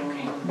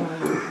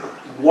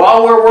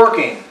 while we're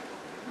working,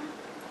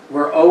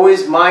 we're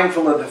always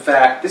mindful of the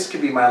fact this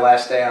could be my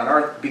last day on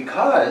earth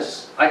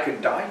because I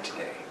could die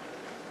today.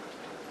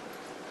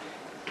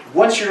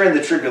 Once you're in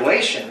the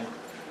tribulation,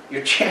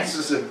 your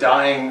chances of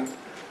dying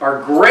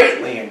are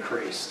greatly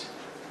increased.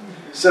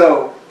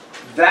 So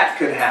that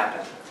could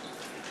happen.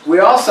 We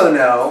also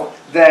know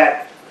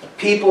that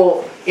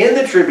people in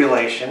the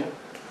tribulation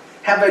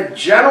have a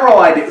general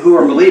idea, who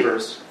are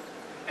believers,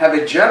 have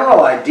a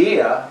general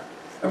idea,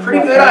 a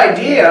pretty good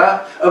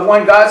idea of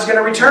when God's going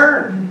to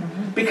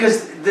return.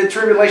 Because the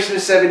tribulation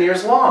is 7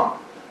 years long.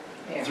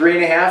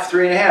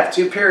 3.5,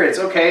 2 periods.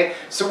 Okay,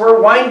 so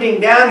we're winding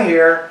down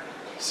here.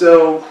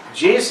 So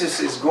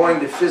Jesus is going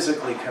to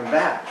physically come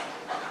back.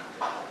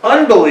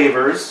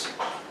 Unbelievers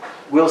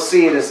will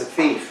see it as a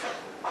thief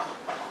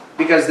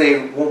because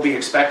they won't be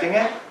expecting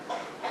it,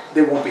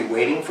 they won't be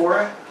waiting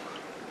for it,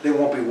 they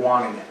won't be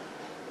wanting it.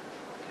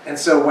 And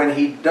so when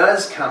he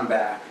does come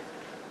back,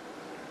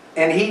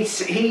 and he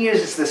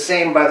uses the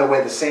same, by the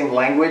way, the same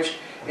language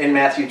in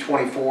Matthew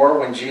 24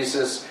 when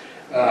Jesus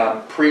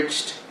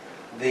preached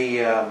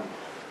the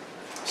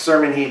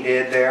sermon he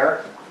did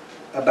there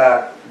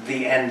about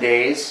the end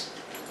days.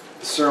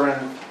 The sermon,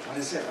 what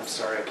is it? I'm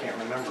sorry, I can't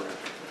remember it.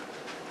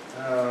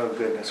 Oh,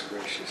 goodness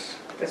gracious.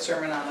 The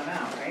Sermon on the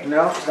Mount, right?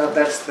 No,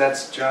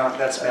 that's John.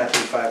 That's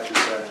Matthew 5 through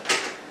 7.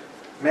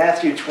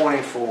 Matthew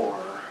 24.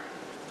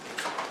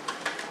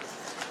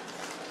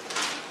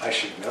 I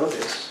should know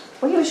this.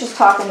 Well, he was just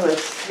talking to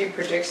his He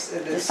predicts the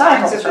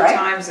signs disciples, of the right?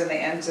 times and the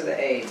ends of the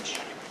age.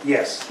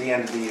 Yes, the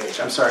end of the age.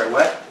 I'm sorry,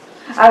 what?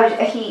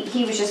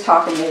 He was just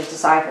talking to his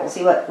disciples.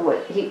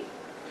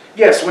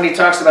 Yes, when he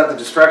talks about the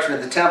destruction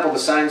of the temple, the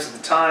signs of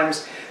the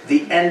times,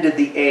 the end of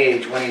the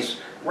age, when he's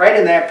right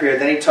in that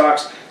period, then he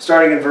talks,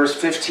 starting in verse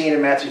 15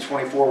 in Matthew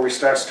 24, where he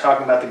starts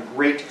talking about the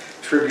great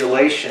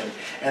tribulation.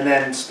 And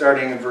then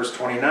starting in verse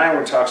 29,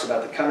 where he talks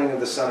about the coming of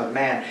the Son of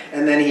Man.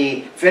 And then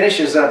he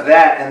finishes up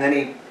that, and then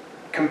he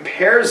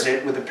compares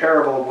it with the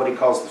parable of what he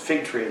calls the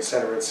fig tree,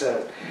 etc.,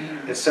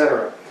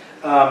 etc.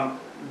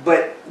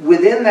 But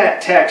within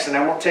that text, and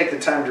I won't take the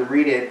time to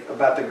read it,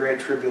 about the Great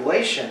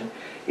Tribulation,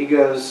 he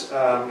goes,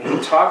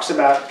 he talks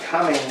about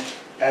coming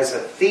as a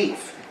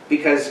thief.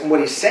 Because what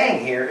he's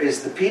saying here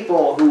is the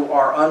people who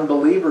are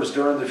unbelievers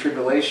during the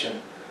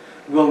tribulation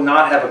will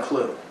not have a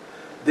clue.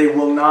 They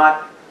will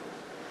not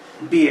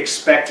be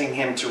expecting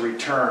him to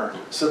return,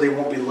 so they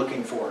won't be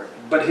looking for it.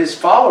 But his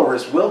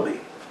followers will be.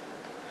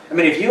 I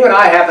mean, if you and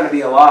I happen to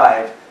be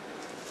alive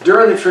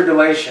during the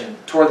tribulation,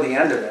 toward the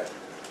end of it,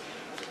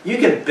 you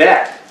can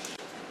bet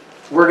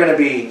we're going to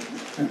be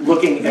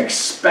looking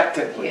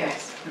expectantly.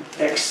 Yes.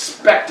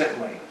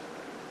 Expectantly.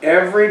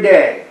 Every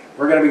day,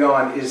 we're going to be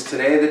going, is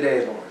today the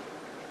day, Lord?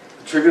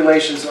 The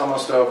tribulation's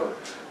almost over.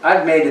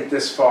 I've made it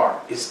this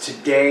far. Is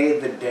today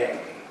the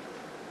day?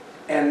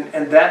 And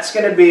that's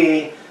going to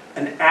be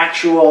an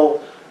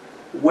actual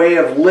way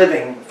of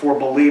living for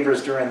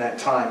believers during that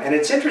time. And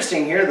it's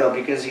interesting here, though,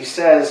 because he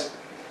says,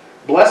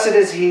 blessed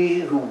is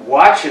he who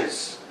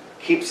watches,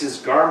 keeps his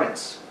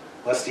garments,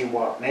 lest he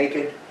walk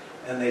naked,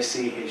 and they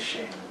see his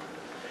shame.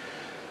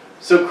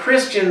 So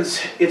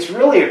Christians, it's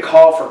really a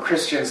call for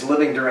Christians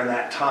living during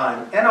that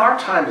time, and our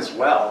time as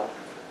well,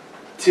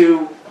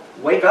 to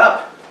wake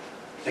up,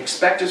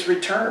 expect his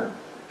return.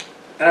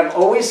 And I've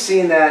always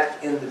seen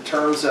that in the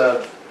terms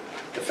of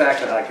the fact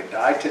that I could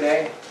die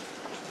today,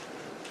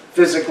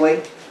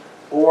 physically,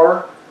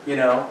 or,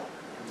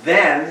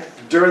 then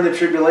during the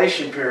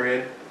tribulation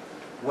period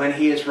when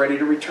he is ready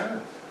to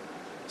return.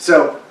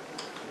 So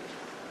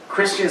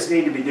Christians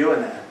need to be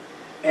doing that.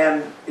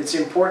 And it's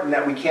important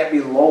that we can't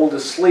be lulled to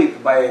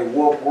sleep by a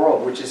woke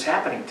world, which is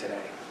happening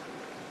today.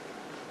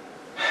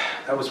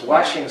 I was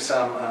watching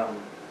some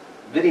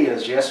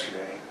videos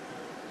yesterday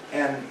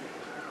and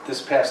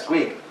this past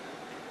week,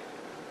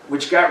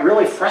 which got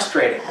really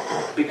frustrating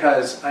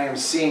because I am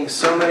seeing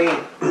so many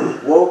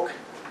woke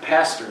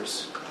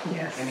pastors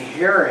and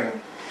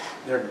hearing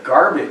their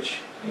garbage.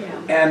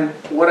 Yeah. And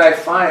what I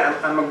find,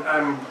 I'm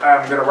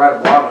going to write a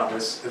blog on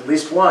this, at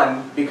least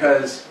one,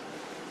 because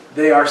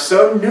they are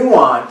so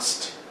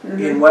nuanced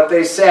in what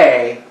they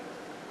say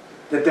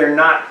that they're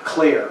not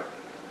clear.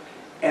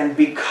 And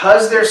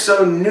because they're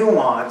so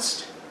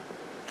nuanced,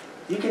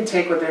 you can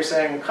take what they're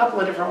saying a couple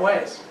of different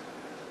ways.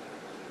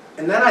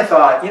 And then I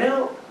thought,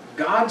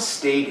 God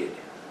stated,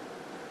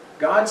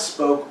 God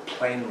spoke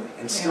plainly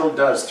and still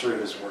does through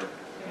his word.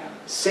 Yeah.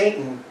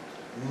 Satan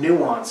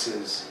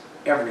nuances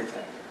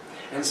everything.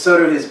 And so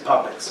do his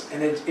puppets.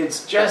 And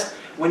it's just,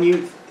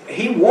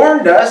 he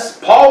warned us,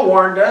 Paul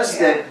warned us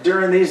that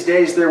during these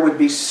days there would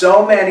be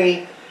so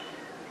many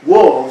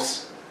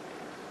wolves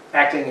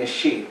acting as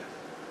sheep.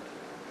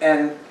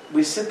 And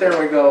we sit there and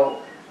we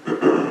go,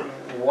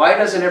 why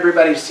doesn't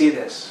everybody see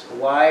this?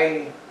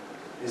 Why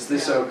is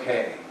this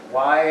okay?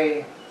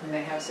 Why? And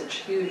they have such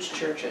huge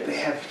churches. They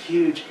have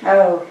huge...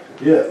 Oh.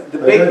 Yeah.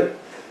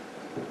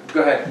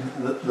 Go ahead.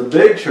 The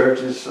big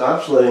churches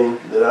I've seen,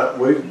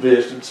 we've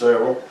visited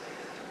several,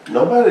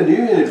 nobody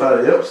knew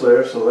anybody else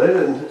there, so they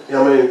didn't,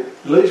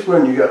 at least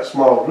when you got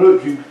small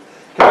groups, you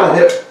kind of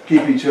help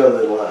keep each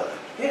other in line.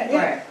 Yeah.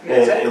 Right.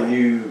 Exactly. And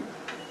you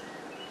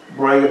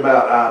bring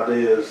about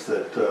ideas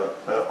that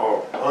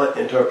are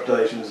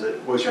interpretations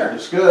that we can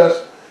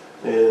discuss,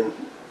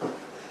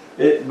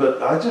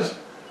 but I just,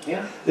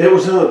 it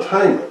was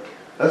entertainment.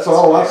 That's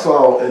all I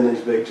saw in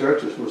these big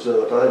churches was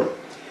entertainment.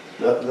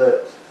 Nothing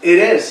else. It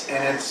is,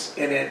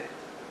 and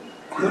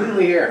who did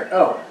we hear?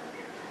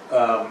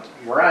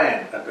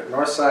 Ryan up at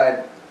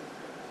Northside.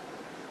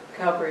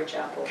 Calvary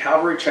Chapel,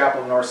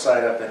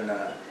 Northside up in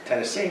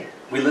Tennessee.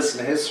 We listen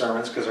to his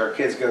sermons because our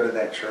kids go to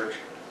that church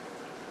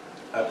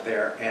up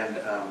there, and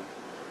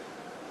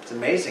it's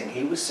amazing.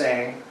 He was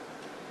saying,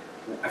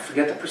 I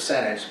forget the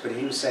percentage, but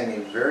he was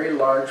saying a very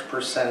large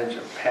percentage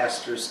of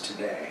pastors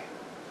today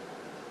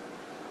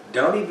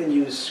don't even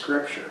use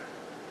scripture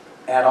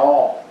at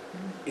all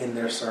in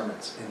their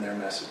sermons, in their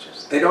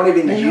messages. They don't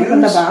even They use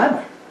open the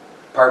Bible.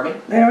 Pardon me?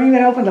 They don't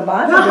even open the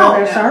Bible No.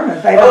 during their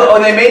sermons. They don't.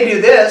 Oh, they may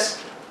do this.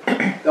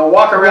 They'll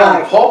walk around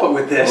the Right. pulpit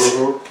with this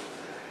Mhm.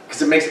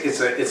 because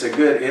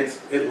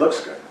it looks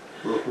good.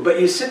 Mhm. But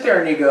you sit there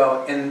and you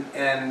go,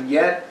 and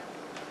yet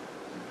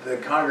the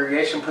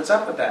congregation puts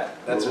up with that.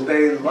 That's what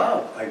they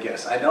love, I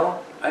guess. I don't,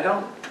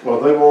 Well,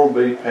 they won't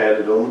be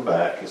patted on the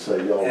back and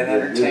say, y'all and did a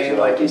good entertained, job.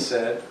 like you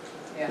said.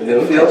 Yeah. And They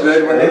they'll feel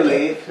good when they just-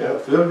 leave. Yeah,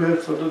 feel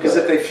good for the Because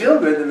if day. they feel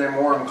good, then they're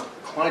more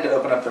inclined to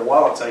open up their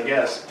wallets, I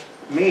guess.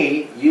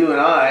 Me, you and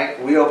I,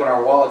 we open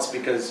our wallets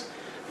because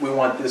we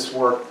want this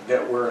work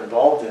that we're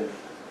involved in,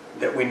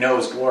 that we know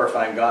is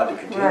glorifying God, to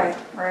continue. Right,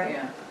 right.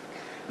 Yeah.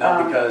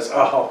 Not because,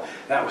 oh,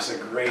 that was a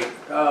great,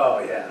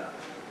 oh, yeah.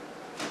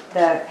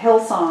 The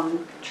Hillsong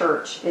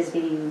Church is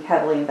being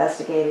heavily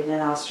investigated in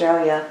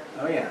Australia,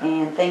 Oh, yeah.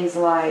 and things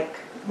like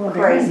Well,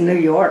 they're in crazy. New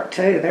York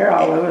too. They're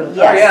all over the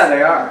Yes. Oh, yeah,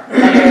 they are.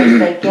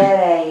 They get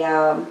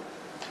a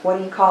what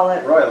do you call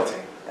it? Royalty.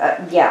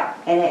 Yeah,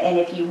 and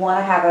if you want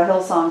to have a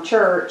Hillsong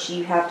church,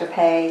 you have to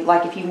pay,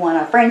 like if you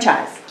want a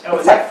franchise,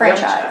 it's like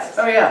franchise.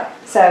 Oh, yeah.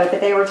 So, but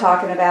they were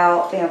talking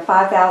about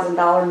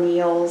 $5,000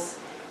 meals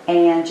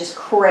and just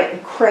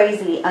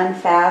crazy,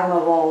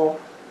 unfathomable.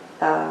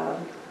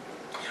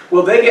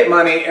 Well, they get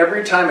money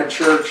every time a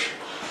church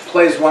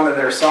plays one of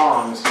their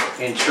songs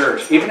in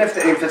church, even if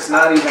it's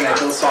not even a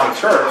Hillsong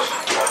church,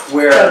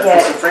 where They get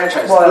it's a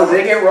franchise. royalties. Oh,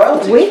 they get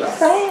royalties. We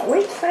from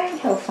it. sang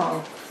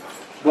Hillsong.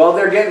 Well,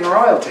 they're getting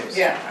royalties.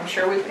 Yeah, I'm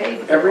sure we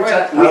paid. Every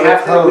time How we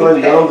have how to. do We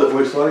they pay. know that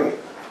we're singing?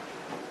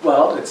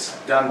 Well, it's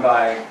done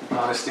by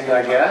honesty,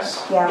 I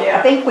guess. Yeah, Yeah.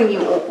 I think when you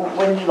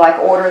like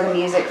order the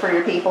music for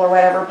your people or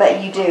whatever,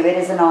 but you do, it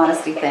is an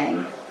honesty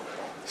thing.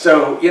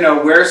 So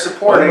we're There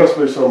supporting. must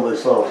be some of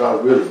these songs I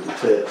really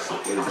detest.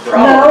 No,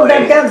 Probably.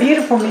 they've got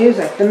beautiful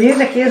music. The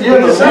music is Yeah, but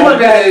beautiful. Some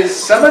of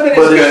it is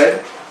But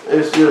good.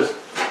 It's just,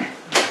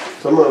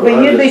 some of But it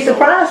I you'd be just don't-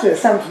 surprised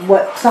at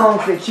what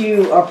songs that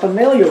you are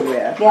familiar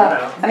with.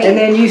 Yeah, I And mean,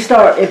 then you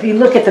start, if you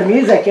look at the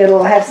music,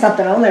 it'll have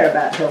something on there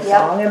about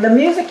Hillsong. And the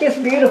music is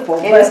beautiful.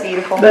 it but, is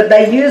beautiful, But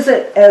they use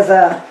it as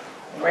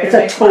Way it's to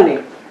a make tool.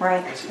 money.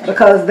 right?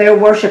 Because they're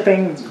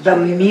worshiping the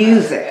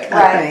music, I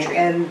Right.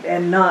 think,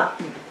 and not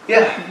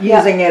Yeah.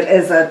 using it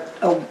as a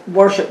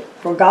worship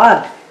for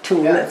God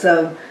tool. Yeah. It's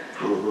a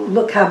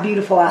look how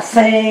beautiful I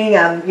sing.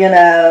 I'm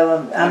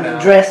know.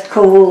 dressed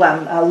cool.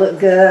 I look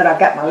good. I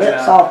got my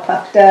lips know. all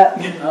puffed up.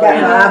 Oh, got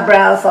yeah. my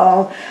eyebrows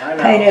all I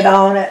know. painted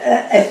on.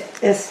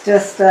 It's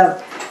just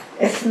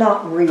it's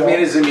not real. I mean,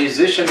 as a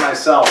musician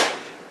myself,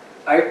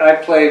 I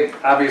played,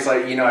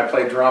 obviously, I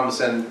played drums,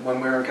 and when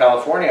we were in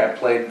California, I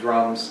played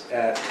drums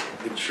at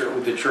the church,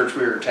 with the church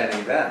we were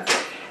attending then.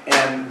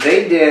 And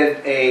they did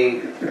a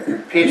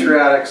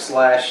patriotic /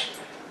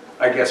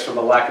 I guess for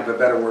the lack of a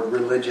better word,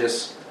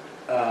 religious,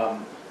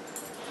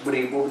 what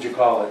would you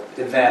call it?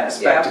 Event,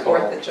 spectacle. Yeah,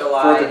 4th of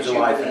July, 4th of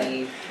July Jubilee.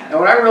 thing. And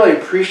what I really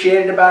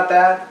appreciated about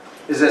that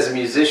is, as a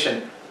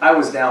musician, I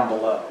was down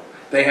below.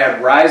 They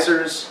had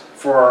risers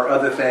for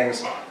other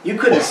things. You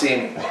couldn't see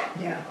me.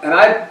 Yeah. And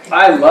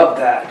I loved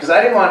that because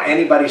I didn't want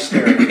anybody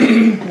staring at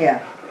me. Yeah.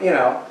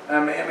 I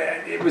mean,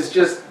 it was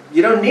just,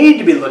 you don't need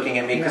to be looking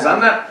at me because I'm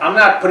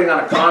not putting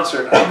on a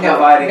concert. I'm No,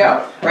 providing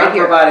no, right I'm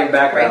here. providing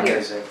background Right here.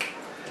 music.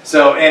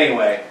 So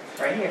anyway,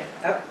 Right here.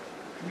 Up.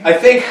 I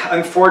think,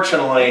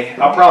 unfortunately,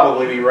 I'll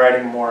probably be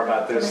writing more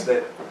about this,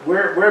 that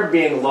we're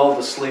being lulled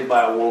to sleep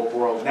by a woke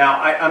world.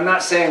 Now, I'm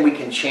not saying we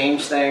can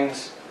change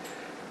things,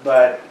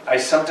 but I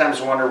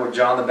sometimes wonder what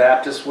John the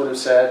Baptist would have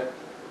said.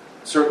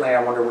 Certainly,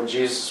 I wonder what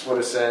Jesus would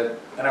have said.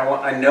 And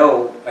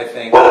I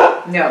think,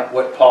 No.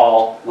 what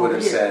Paul would Over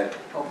have here. said.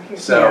 Over here.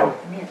 So,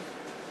 Come here.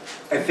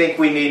 I think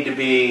we need to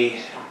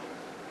be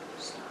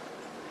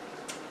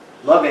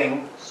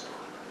loving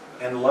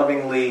and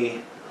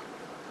lovingly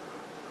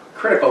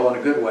critical in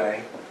a good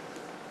way,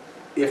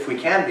 if we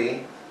can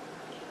be,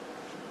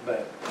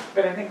 but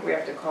But I think we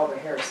have to call the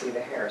heresy.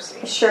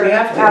 Sure, we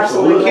have to.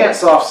 absolutely. We can't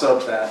soft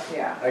soap that.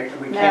 Yeah.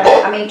 We No,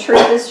 can't. I mean,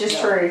 truth is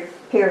just truth,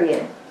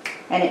 period,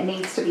 and it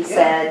needs to be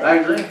said. I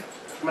agree.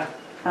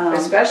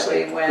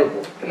 Especially when,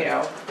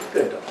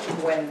 Good.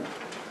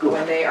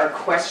 when they are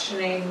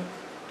questioning,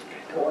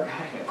 or not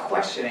even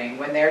questioning,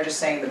 when they're just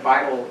saying the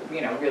Bible,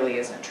 really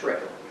isn't true.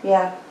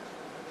 Yeah,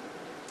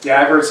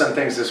 Yeah, I've heard some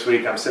things this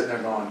week. I'm sitting there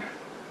going,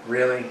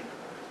 really?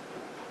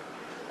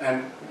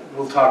 And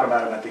we'll talk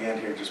about it at the end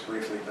here just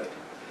briefly, but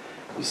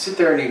you sit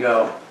there and you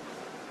go,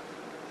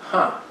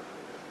 huh,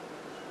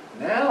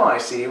 now I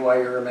see why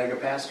you're a mega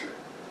pastor.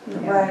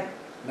 right,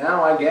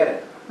 Now I get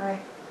it. right.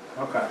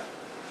 Okay.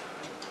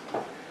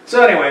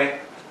 So anyway,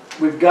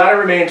 we've got to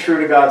remain true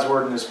to God's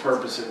word and his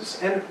purposes.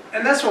 And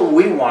that's what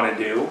we want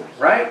to do,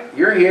 right?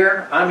 You're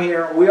here, I'm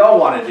here, we all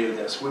want to do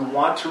this. We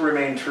want to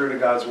remain true to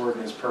God's word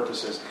and his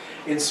purposes,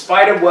 in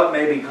spite of what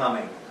may be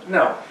coming.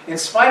 No, in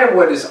spite of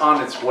what is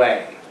on its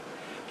way.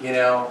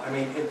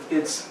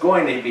 It's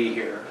going to be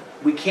here.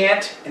 We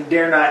can't and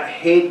dare not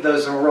hate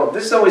those in the world.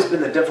 This has always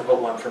been the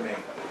difficult one for me.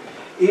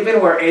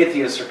 Even where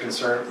atheists are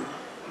concerned,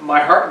 my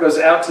heart goes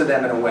out to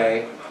them in a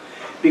way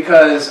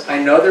because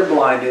I know they're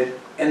blinded,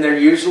 and they're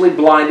usually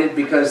blinded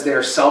because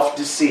they're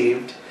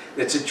self-deceived.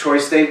 It's a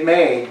choice they've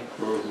made.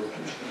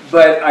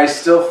 But I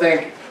still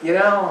think,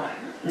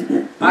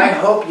 I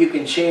hope you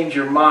can change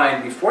your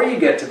mind before you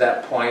get to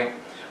that point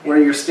where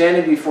you're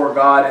standing before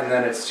God and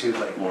then it's too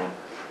late. Yeah.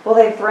 Well,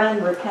 they've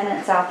thrown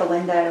repentance out the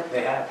window.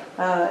 They have.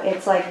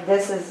 It's like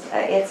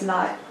it's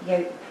not,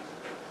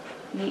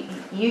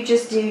 you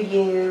just do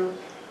you.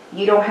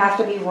 You don't have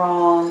to be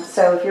wrong.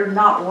 So if you're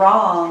not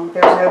wrong,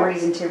 there's no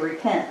reason to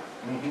repent.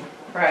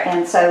 Mm-hmm. Right.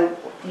 And so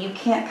you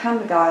can't come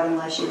to God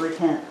unless you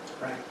repent.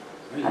 Right.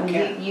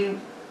 You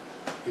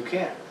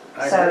can't.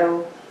 I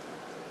so agree.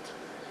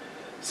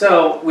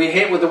 So we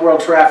hate what the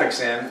world traffics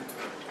in.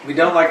 We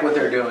don't like what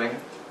they're doing.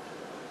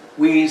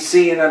 We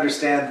see and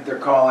understand that they're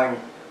calling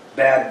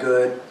bad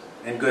good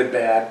and good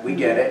bad. We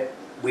get it.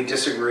 We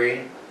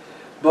disagree.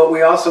 But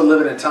we also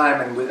live in a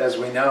time, and as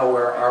we know,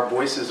 where our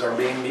voices are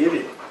being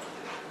muted.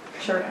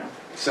 sure.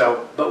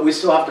 So, but we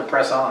still have to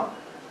press on.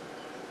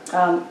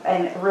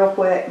 And real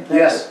quick,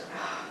 Yes.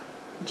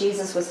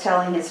 Jesus was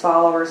telling his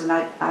followers, and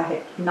I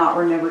had not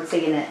remembered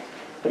seeing it,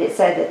 but it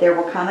said that there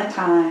will come a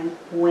time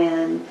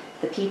when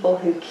the people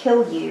who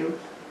kill you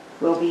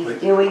will be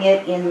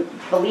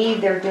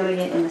believe they're doing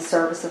it in the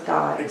service of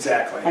God.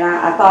 Exactly. And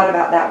I thought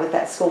about that with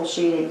that school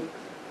shooting.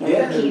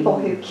 Yeah. The people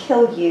who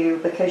kill you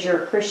because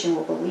you're a Christian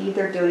will believe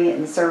they're doing it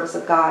in the service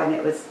of God, and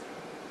it was.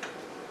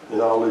 And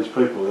all these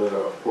people that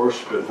are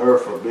worshiping her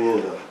for being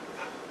a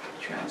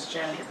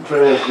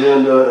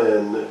Transgender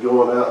and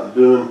going out and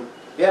doing.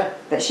 Yeah.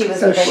 That she was.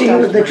 So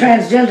the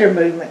transgender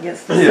movement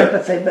gets the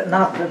sympathy, but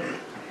not the.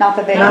 Not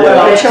the victim,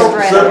 Yeah, the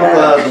children,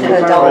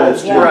 the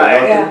adults. Yeah.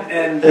 Right. Yeah.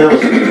 And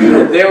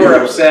they were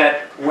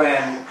upset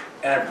when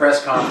at a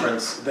press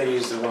conference they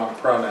used the wrong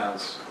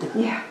pronouns.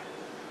 Yeah.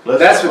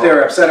 That's what they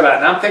were upset about.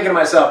 And I'm thinking to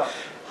myself,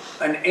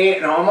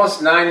 an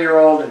almost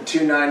 9-year-old and 2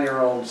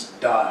 9-year-olds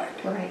died.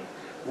 Right.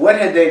 What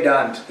had they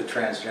done to the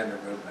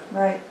transgender movement?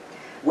 Right.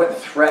 What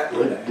threat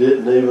were They they?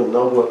 didn't even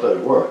know what they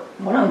were.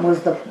 One of them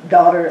was the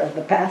daughter of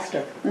the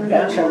pastor. Mm-hmm.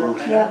 Got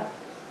shot. Yeah.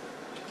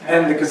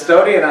 And the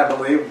custodian, I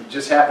believe,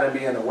 just happened to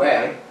be in the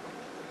way.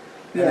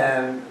 And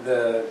then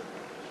the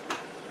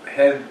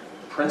head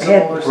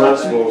principal or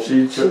something.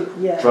 Principal, she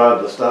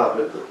tried to stop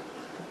it.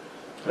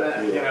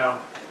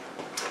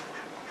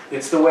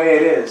 It's the way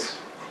it is.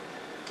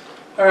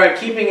 All right,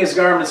 keeping his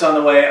garments on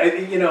the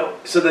way,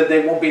 so that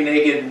they won't be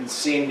naked and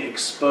seen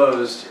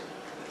exposed.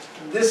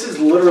 This is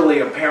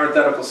literally a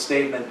parenthetical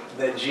statement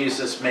that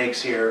Jesus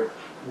makes here,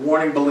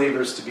 warning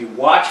believers to be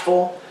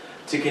watchful,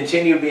 to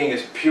continue being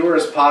as pure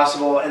as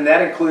possible, and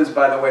that includes,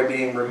 by the way,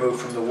 being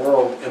removed from the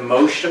world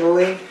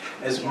emotionally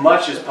as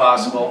much as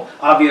possible.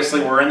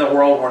 Obviously, we're in the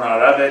world, we're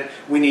not of it.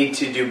 We need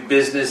to do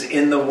business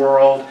in the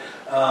world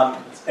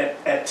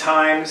at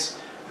times,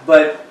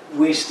 but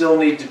we still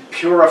need to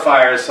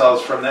purify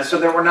ourselves from that so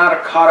that we're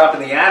not caught up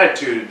in the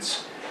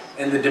attitudes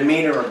and the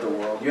demeanor of the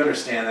world. You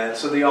understand that?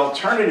 So the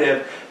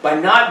alternative, by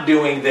not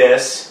doing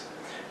this,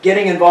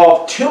 getting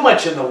involved too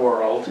much in the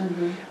world,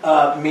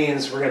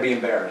 means we're going to be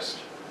embarrassed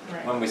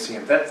when we see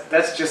him.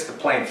 That's just the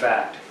plain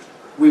fact.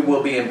 We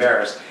will be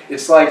embarrassed.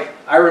 It's like,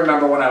 I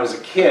remember when I was a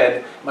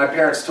kid, my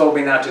parents told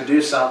me not to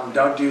do something,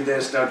 don't do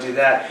this, don't do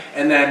that,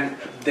 and then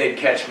they'd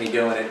catch me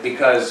doing it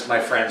because my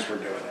friends were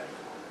doing it.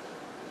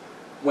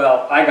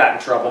 Well, I got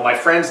in trouble. My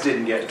friends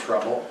didn't get in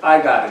trouble.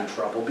 I got in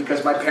trouble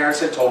because my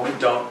parents had told me,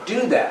 don't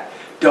do that.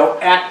 Don't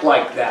act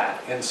like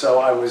that. And so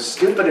I was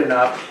stupid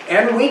enough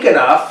and weak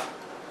enough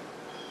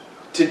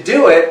to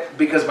do it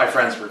because my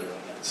friends were doing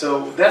it.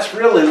 So that's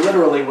really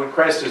literally what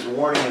Christ is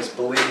warning his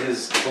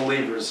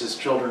believers, his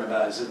children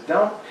about. Is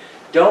that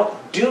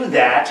don't do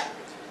that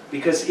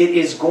because it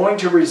is going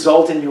to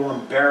result in your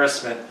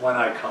embarrassment when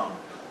I come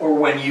or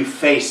when you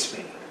face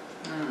me.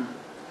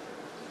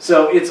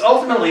 So it's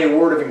ultimately a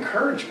word of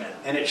encouragement,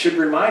 and it should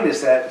remind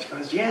us that,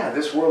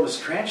 this world is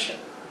transient.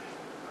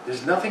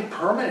 There's nothing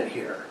permanent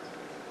here.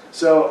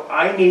 So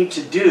I need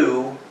to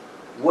do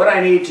what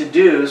I need to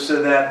do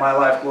so that my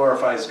life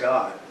glorifies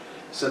God.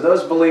 So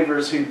those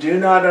believers who do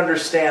not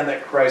understand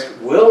that Christ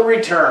will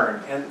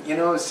return,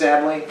 and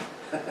sadly,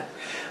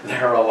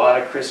 there are a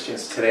lot of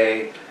Christians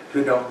today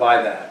who don't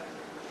buy that.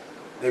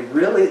 They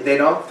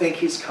don't think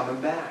he's coming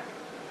back.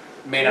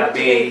 May not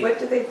be. What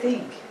do they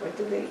think? What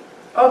do they?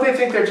 Oh, they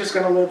think they're just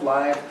going to live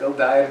life. They'll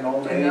die at an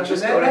old age. And they'll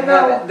just and go to then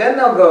heaven. then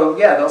they'll go,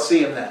 they'll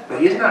see him then.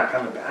 But he's not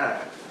coming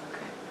back.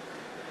 Okay.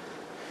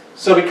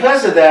 So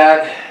because of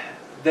that,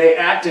 they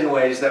act in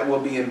ways that will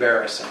be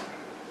embarrassing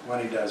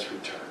when he does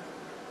return.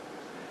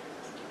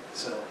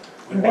 So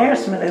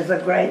Embarrassment is a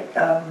great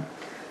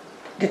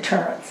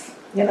deterrence.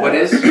 What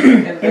is?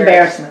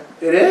 Embarrassment.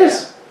 It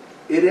is.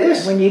 It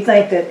is. When you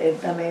think that,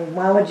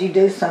 why would you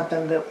do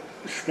something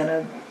that's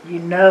going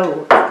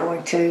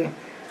to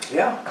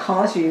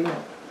cause you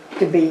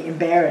to be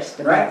embarrassed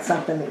about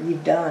something that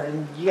you've done,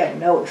 and you got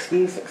no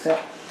excuse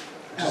except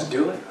just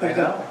do it. I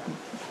know.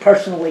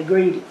 Personally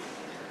greedy.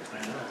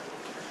 I know.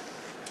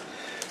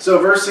 So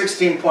verse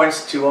 16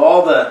 points to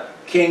all the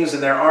kings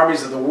and their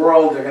armies of the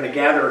world. They're going to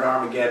gather at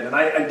Armageddon. And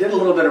I did a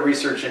little bit of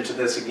research into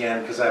this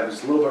again because I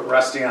was a little bit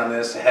rusty on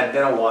this. It had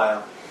been a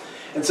while.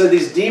 And so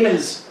these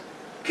demons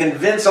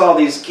convince all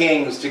these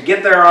kings to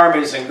get their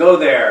armies and go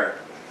there.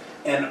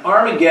 And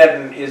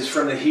Armageddon is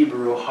from the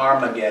Hebrew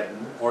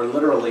Harmageddon, or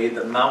literally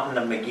the mountain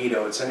of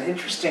Megiddo. It's an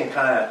interesting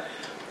kind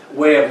of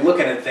way of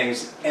looking at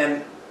things.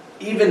 And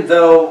even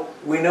though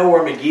we know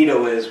where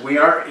Megiddo is, we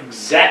aren't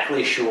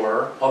exactly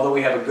sure, although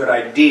we have a good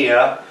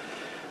idea,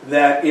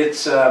 that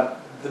it's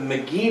the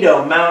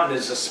Megiddo mountain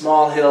is a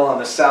small hill on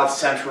the south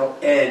central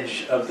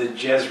edge of the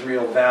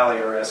Jezreel Valley,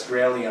 or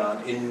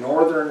Esdraelon, in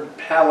northern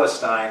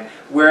Palestine,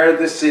 where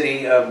the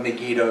city of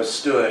Megiddo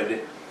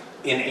stood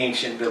in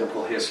ancient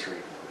biblical history.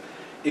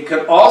 It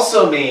could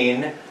also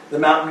mean the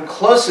mountain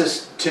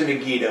closest to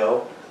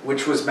Megiddo,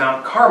 which was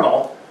Mount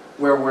Carmel,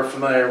 where we're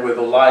familiar with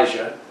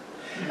Elijah.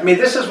 I mean,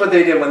 this is what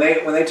they did when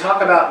they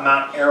talk about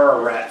Mount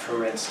Ararat,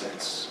 for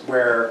instance,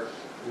 where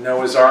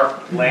Noah's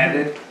Ark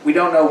landed. We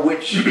don't know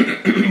which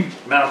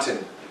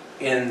mountain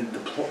in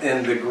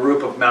the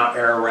group of Mount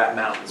Ararat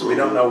mountains. We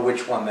don't know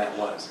which one that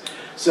was.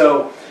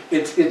 So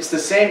it's the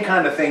same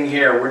kind of thing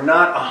here. We're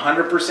not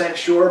 100%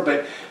 sure,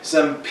 but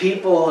some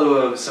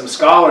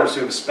scholars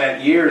who have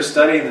spent years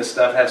studying this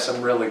stuff have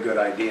some really good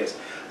ideas.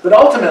 But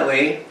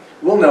ultimately,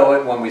 we'll know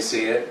it when we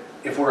see it,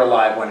 if we're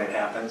alive when it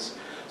happens.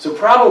 So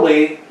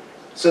probably,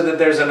 so that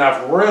there's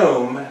enough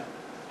room,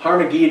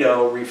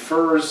 Harmageddo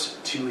refers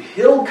to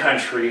hill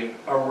country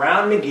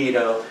around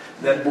Megiddo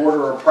that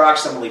border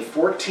approximately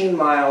 14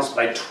 miles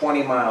by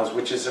 20 miles,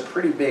 which is a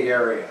pretty big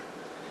area.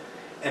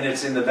 And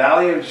it's in the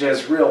valley of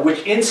Jezreel,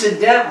 which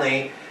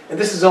incidentally, and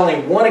this is only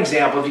one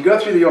example, if you go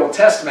through the Old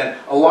Testament,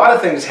 a lot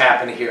of things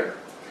happen here.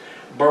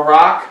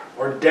 Barak,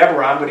 or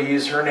Deborah, I'm going to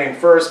use her name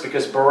first,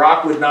 because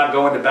Barak would not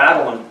go into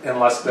battle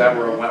unless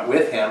Deborah went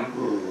with him.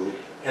 Mm-hmm.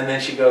 And then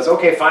she goes,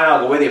 okay, fine,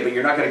 I'll go with you, but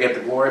you're not going to get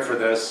the glory for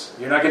this.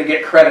 You're not going to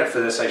get credit for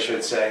this, I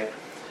should say.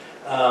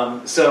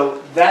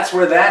 So that's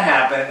where that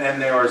happened,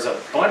 and there was a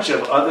bunch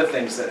of other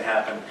things that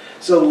happened.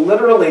 So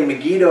literally,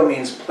 Megiddo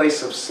means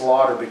place of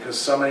slaughter, because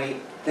so many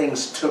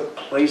things took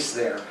place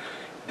there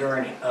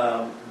during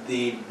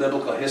the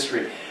biblical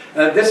history.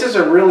 This is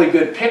a really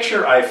good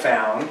picture I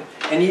found,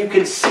 and you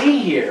can see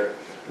here,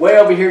 way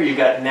over here, you've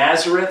got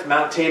Nazareth,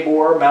 Mount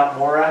Tabor, Mount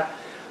Moreh.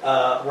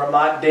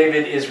 Ramat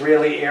David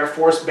Israeli Air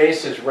Force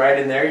Base is right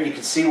in there. You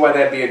can see why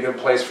that'd be a good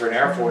place for an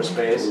Air Force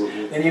base.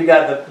 Mm-hmm. Then you've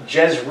got the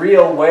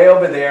Jezreel way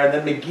over there,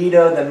 then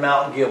Megiddo, then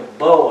Mount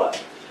Gilboa.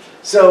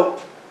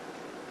 So,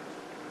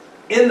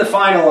 in the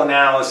final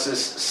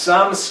analysis,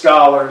 some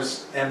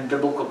scholars and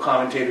biblical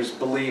commentators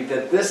believe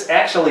that this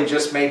actually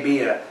just may be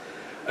a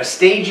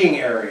staging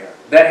area.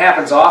 That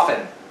happens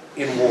often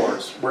in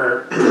wars,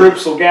 where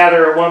troops will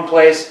gather at one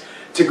place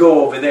to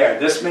go over there.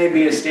 This may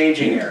be a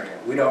staging area.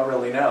 We don't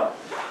really know.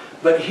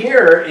 But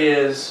here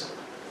is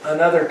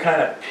another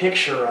kind of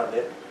picture of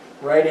it,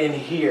 right in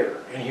here.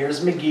 And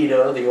here's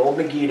Megiddo, the old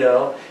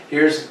Megiddo.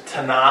 Here's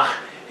Tanakh.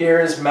 Here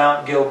is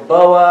Mount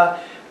Gilboa,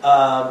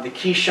 the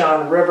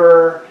Kishon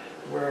River.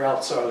 Where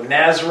else? So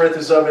Nazareth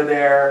is over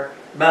there.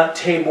 Mount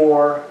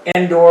Tabor.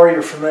 Endor,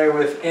 you're familiar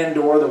with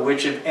Endor, the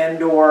witch of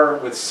Endor,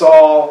 with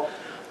Saul.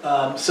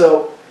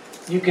 So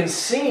you can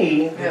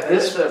see that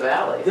this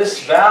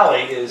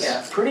valley is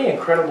pretty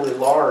incredibly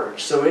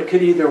large. So it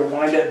could either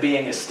wind up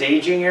being a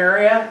staging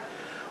area,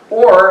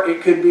 or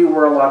it could be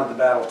where a lot of the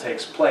battle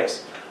takes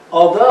place.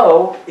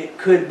 Although it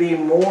could be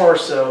more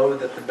so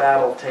that the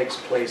battle takes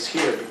place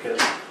here,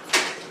 because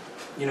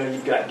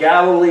you've got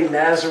Galilee,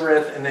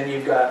 Nazareth, and then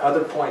you've got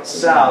other points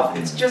south.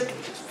 It's just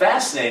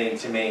fascinating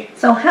to me.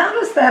 So how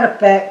does that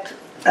affect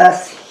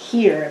us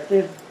here?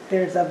 If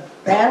there's a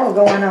battle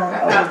going on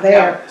over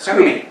there.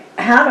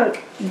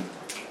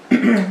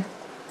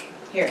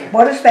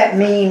 What does that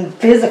mean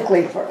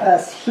physically for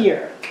us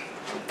here?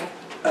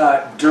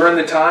 During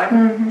the time?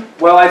 Mm-hmm.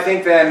 Well, I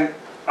think then,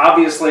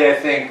 obviously,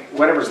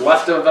 whatever's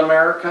left of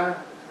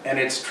America and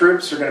its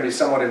troops are going to be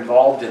somewhat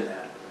involved in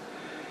that.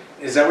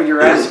 Is that what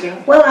you're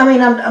asking? Well, I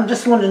mean, I'm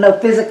just wanting to know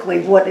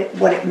physically what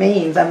it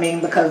means. I mean,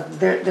 because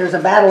there's a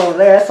battle over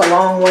there. It's a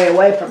long way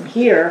away from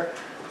here.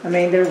 I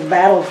mean, there's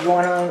battles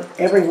going on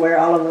everywhere,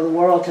 all over the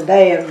world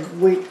today, and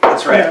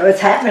That's right.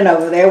 It's happening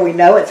over there. We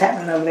know it's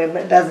happening over there,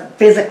 but it doesn't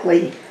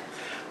physically.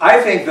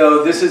 I think,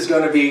 though, this is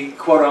going to be,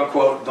 quote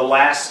unquote, the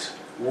last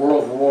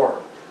World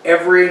War.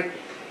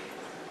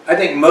 I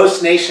think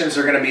most nations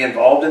are going to be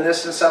involved in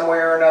this in some way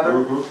or another.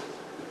 Mm-hmm.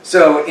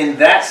 So, in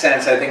that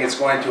sense, I think it's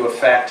going to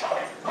affect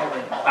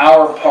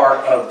our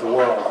part of the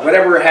world.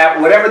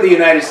 Whatever the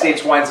United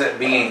States winds up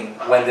being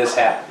when this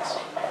happens.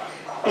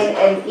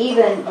 And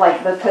even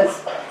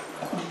because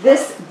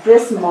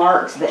this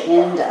marks the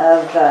end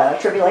of the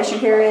tribulation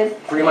period.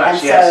 Pretty much,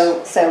 and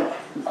yes. So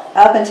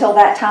up until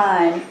that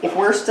time, if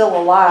we're still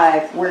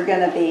alive, we're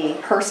going to be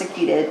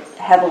persecuted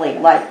heavily,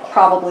 like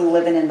probably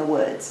living in the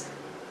woods.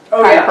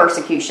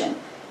 Persecution.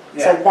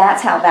 Yeah. So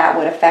that's how that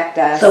would affect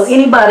us. So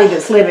anybody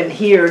that's living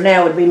here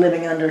now would be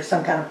living under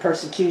some kind of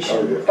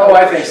persecution. Oh,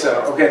 I think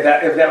so. Okay,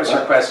 if that was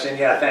your question,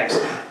 yeah, thanks.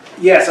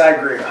 Yes, I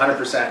agree,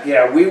 100%.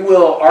 Yeah, we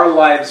will. Our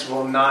lives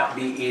will not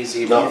be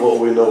easy. Not what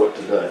we know it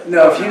today.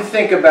 No, if you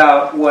think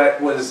about what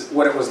it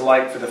was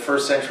like for the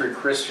first century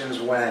Christians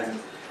when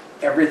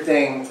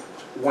everything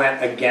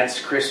went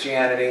against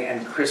Christianity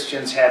and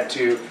Christians had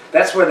to.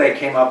 That's where they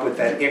came up with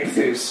that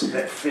ichthus,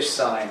 that fish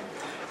sign,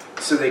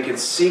 so they could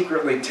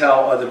secretly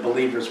tell other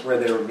believers where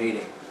they were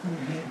meeting,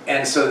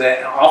 and so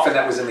that often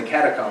that was in the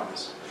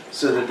catacombs,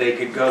 so that they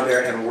could go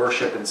there and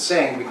worship and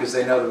sing because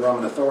they know the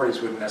Roman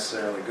authorities wouldn't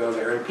necessarily go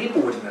there and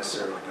people wouldn't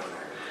necessarily go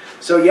there.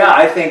 So yeah,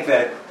 I think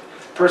that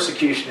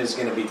persecution is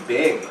going to be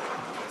big.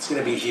 It's going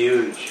to be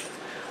huge.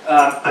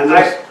 Isn't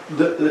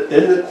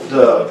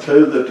it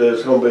too that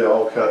there's going to be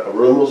all kind of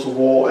rumors of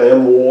war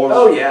and wars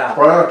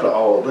prior to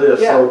all of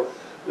this? Yeah. So,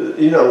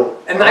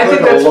 and I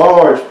think a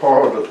large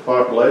part of the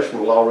population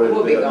will already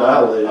be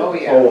annihilated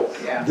before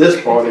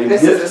this part even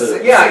gets to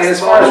it. Yeah, and as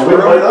far as we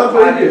might not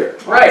be here.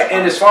 Right,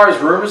 and as far as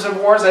rumors of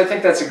wars, I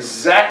think that's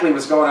exactly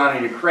what's going on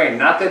in Ukraine.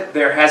 Not that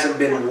there hasn't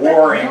been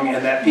warring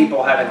and that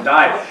people haven't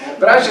died,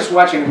 but I was just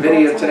watching a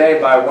video today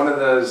by one of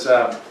those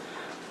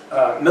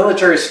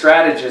military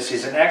strategist.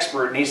 He's an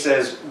expert, and he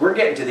says, we're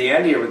getting to the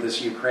end here with this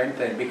Ukraine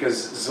thing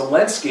because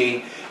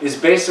Zelensky is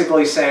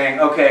basically saying,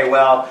 okay,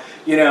 well,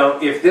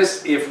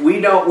 if we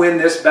don't win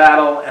this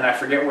battle, and I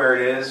forget where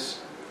it is,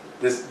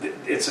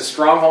 it's a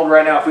stronghold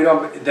right now. If we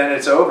don't, then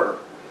it's over.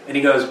 And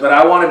he goes, but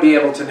I want to be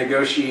able to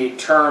negotiate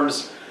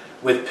terms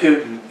with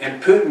Putin.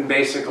 And Putin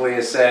basically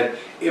has said,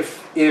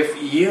 if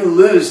you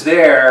lose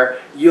there,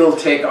 you'll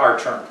take our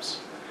terms.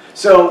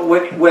 So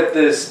what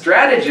the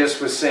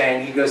strategist was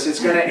saying, he goes, it's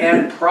going to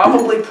end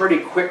probably pretty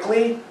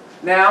quickly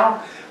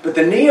now, but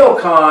the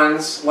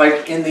neocons,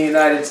 like in the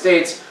United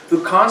States,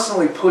 who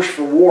constantly push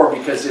for war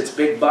because it's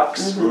big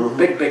bucks,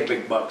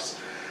 big bucks,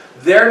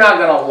 they're not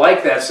going to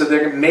like that, so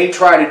they may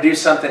try to do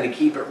something to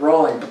keep it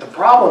rolling. But the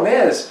problem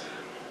is,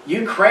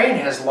 Ukraine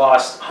has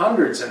lost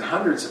hundreds and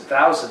hundreds of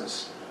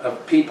thousands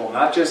of people,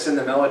 not just in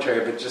the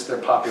military, but just their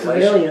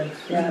population.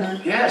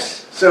 Civilians,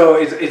 Yes. So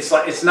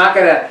it's not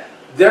going to.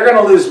 They're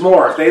going to lose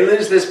more. If they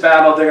lose this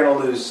battle, they're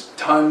going to lose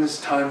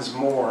tons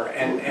more,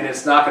 and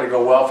it's not going to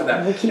go well for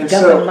them. We keep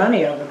dumping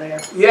money over there.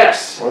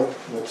 Yes. I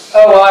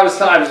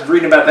was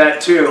reading about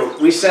that too.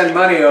 We send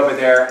money over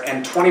there,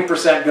 and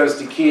 20% goes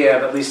to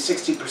Kiev. At least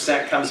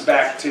 60% comes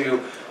back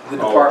to the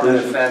Department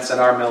of Defense and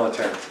our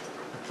military.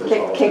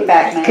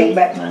 Kickback money.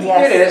 Kickback money.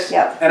 Yes. It is.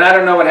 Yep. And I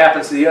don't know what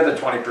happens to the other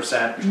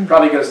 20%.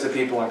 Probably goes to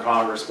people in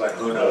Congress, but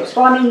who knows?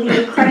 Well, I mean,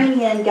 the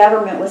Ukrainian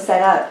government was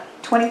set up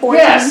 2014,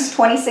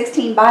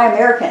 2016 by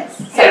Americans.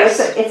 So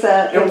it's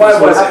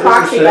a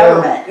proxy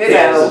government. It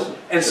is.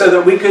 And so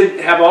that we could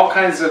have all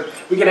kinds of,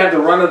 we could have the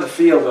run of the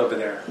field over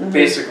there,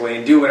 basically,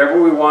 and do whatever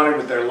we wanted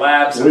with their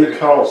labs. We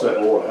caused that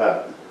war to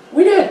happen.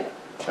 We did.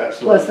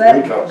 Absolutely. Was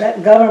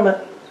that government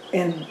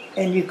in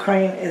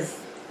Ukraine is,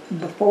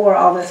 before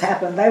all this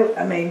happened,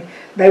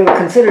 they were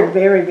considered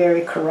very,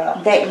 very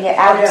corrupt.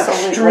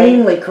 Absolutely.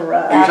 Extremely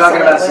corrupt. Are you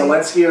talking about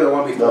Zelensky or the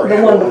one before?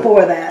 The one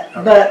before that.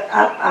 Okay.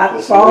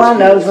 But for all I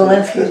know,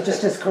 Zelensky is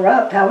just as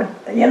corrupt. I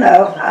don't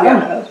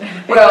know.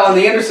 Well, and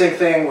the interesting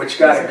thing which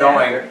got it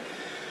going,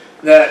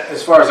 that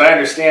as far as I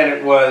understand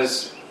it,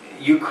 was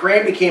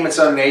Ukraine became its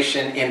own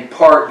nation in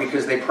part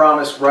because they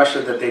promised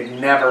Russia that they'd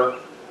never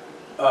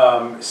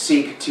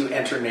seek to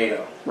enter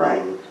NATO.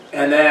 Right.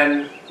 And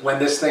then when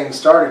this thing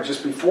started,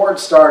 just before it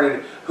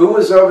started, who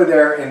was over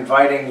there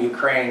inviting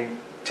Ukraine,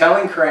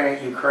 telling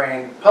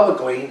Ukraine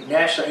publicly,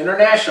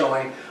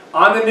 internationally,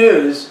 on the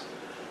news,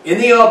 in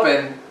the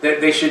open,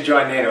 that they should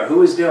join NATO? Who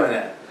was doing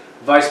that?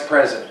 Vice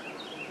President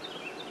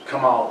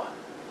Kamala.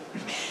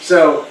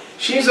 So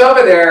she's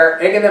over there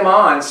egging them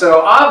on.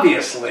 So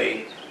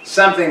obviously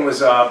something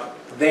was up.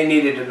 They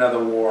needed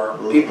another war.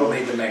 People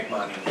need to make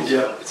money.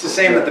 Yeah. It's the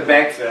same with the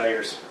bank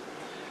failures.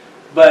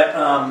 But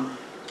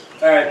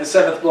all right, the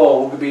seventh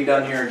bowl will be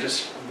done here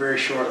just very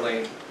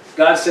shortly.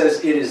 God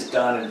says it is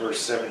done in verse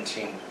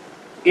 17.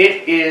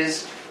 It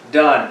is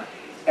done.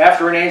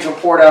 After an angel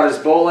poured out his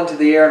bowl into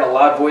the air, and a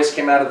loud voice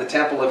came out of the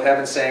temple of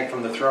heaven saying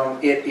from the throne,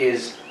 it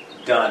is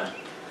done.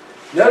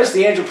 Notice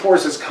the angel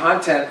pours his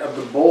content of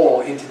the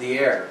bowl into the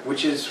air,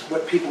 which is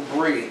what people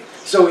breathe.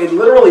 So it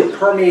literally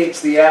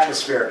permeates the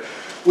atmosphere,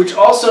 which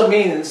also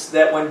means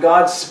that when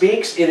God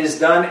speaks, it is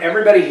done.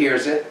 Everybody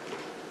hears it.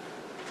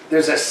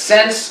 There's a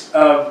sense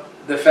of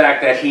the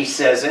fact that he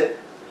says it,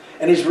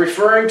 and he's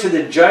referring to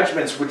the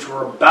judgments which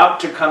were about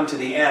to come to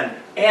the end,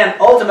 and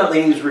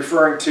ultimately he's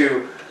referring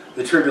to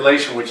the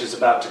tribulation which is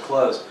about to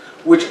close,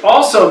 which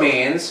also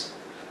means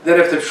that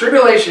if the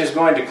tribulation is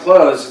going to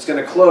close, it's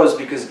going to close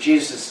because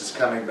Jesus is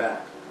coming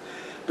back.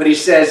 But he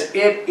says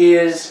it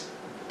is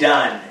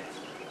done.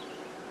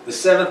 The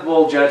seventh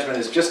bowl judgment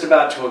is just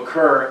about to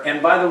occur,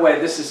 and by the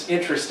way, this is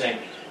interesting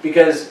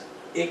because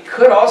it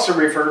could also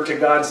refer to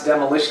God's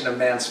demolition of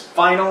man's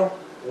final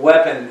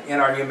weapon in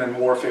our human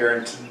warfare,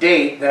 and to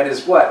date, that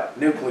is what?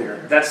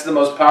 Nuclear. That's the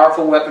most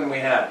powerful weapon we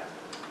have.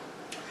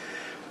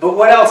 But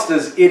what else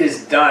does it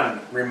is done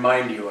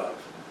remind you of?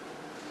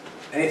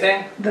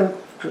 Anything? The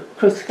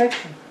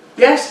crucifixion.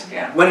 Yes.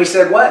 Yeah. When he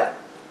said what?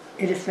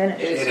 It is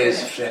finished. It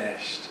is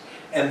finished.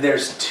 And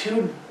there's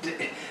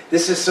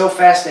this is so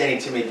fascinating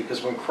to me,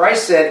 because when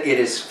Christ said it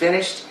is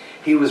finished,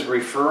 he was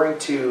referring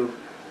to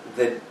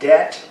the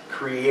debt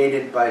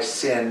created by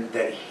sin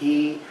that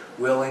he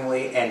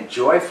willingly and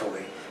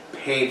joyfully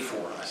paid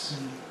for us.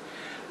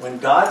 When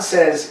God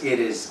says it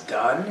is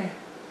done,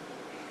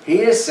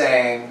 he is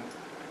saying,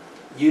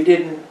 you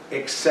didn't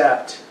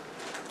accept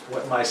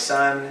what my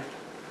son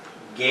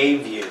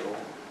gave you,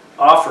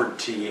 offered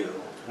to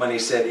you, when he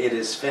said it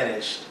is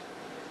finished.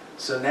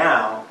 So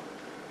now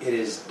it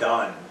is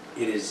done.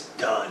 It is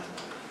done.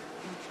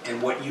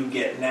 And what you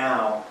get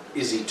now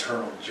is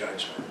eternal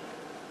judgment.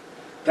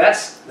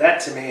 That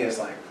to me is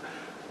like,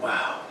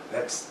 wow,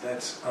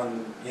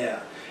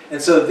 yeah.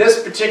 And so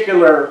this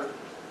particular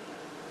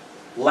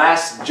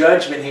last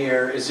judgment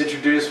here is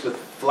introduced with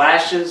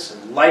flashes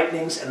and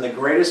lightnings and the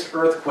greatest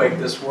earthquake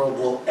this world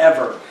will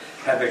ever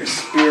have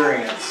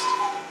experienced.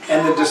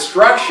 And the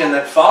destruction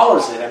that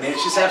follows it. I mean,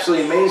 it's just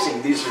absolutely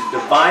amazing. These are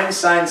divine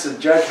signs of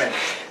judgment.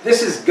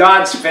 This is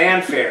God's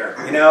fanfare.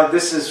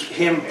 This is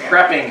him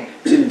prepping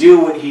to do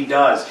what he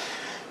does.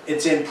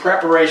 It's in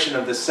preparation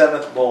of the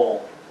seventh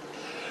bowl.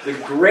 The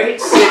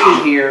great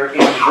city here in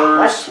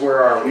verse,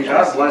 where are we?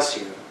 God bless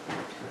you.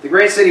 The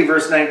great city,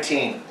 verse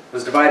 19,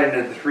 was divided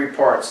into 3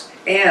 parts.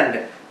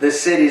 And the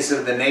cities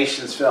of the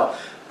nations fell.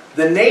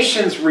 The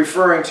nations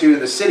referring to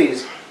the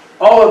cities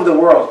all over the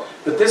world.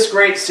 But this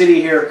great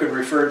city here could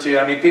refer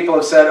to, people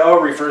have said,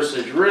 it refers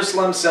to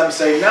Jerusalem. Some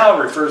say, no,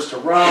 it refers to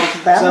Rome.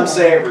 Babylon. Some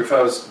say it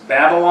refers to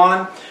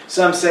Babylon.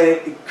 Some say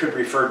it could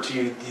refer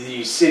to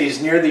the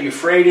cities near the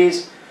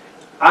Euphrates.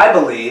 I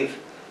believe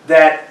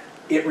that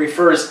it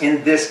refers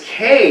in this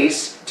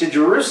case to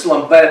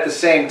Jerusalem, but at the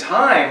same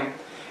time,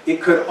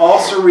 it could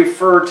also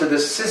refer to the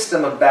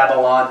system of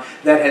Babylon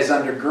that has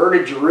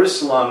undergirded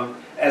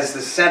Jerusalem as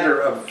the center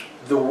of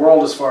the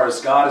world as far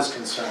as God is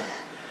concerned.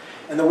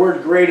 And the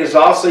word great is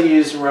also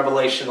used in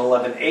Revelation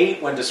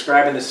 11:8 when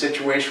describing the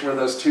situation where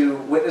those 2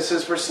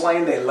 witnesses were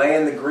slain. They lay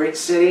in the great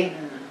city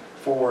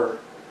for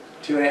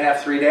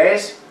 2.5, 3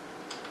 days.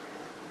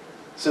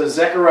 So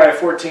Zechariah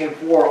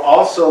 14:4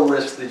 also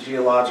lists the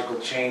geological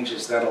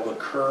changes that will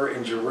occur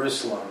in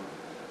Jerusalem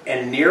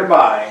and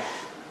nearby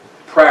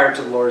prior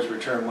to the Lord's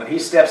return. When he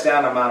steps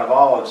down the Mount of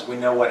Olives, we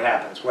know what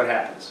happens. What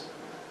happens?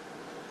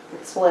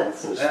 It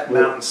splits. That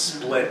mountain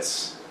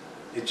splits.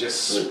 It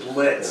just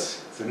splits.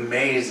 Yeah. It's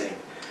amazing.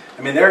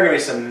 There are going to be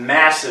some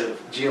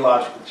massive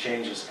geological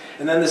changes.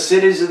 And then the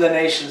cities of the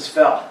nations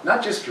fell.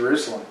 Not just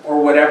Jerusalem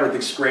or whatever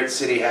this great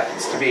city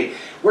happens to be.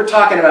 We're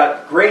talking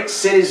about great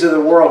cities of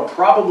the world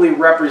probably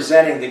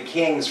representing the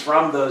kings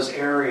from those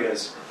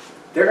areas.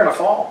 They're going to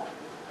fall.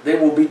 They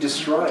will be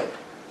destroyed.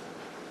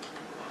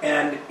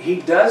 And he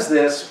does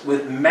this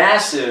with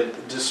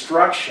massive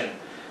destruction.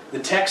 The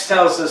text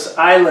tells us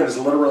islands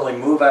literally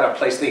move out of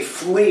place. They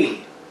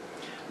flee.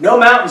 No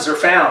mountains are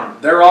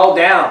found. They're all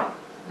down.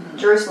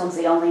 Jerusalem's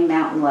the only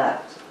mountain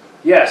left.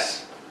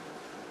 Yes.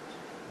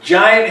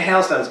 Giant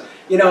hailstones.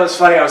 It's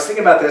funny. I was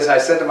thinking about this. I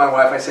said to my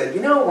wife, I said,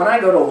 when I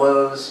go to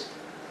Lowe's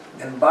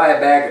and buy a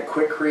bag of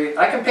Quikrete,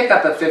 I can pick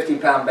up a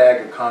 50-pound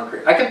bag of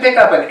concrete. I can pick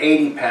up an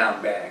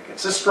 80-pound bag.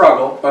 It's a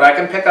struggle, but I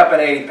can pick up an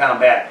 80-pound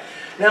bag.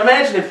 Now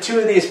imagine if 2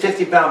 of these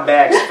 50-pound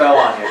bags fell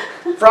on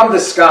you from the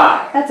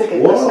sky. That's a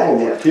good perspective. One of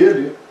them would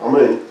kill you.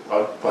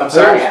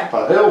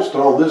 A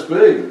hailstone this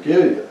big would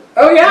kill you.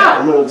 Oh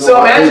yeah. So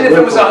imagine if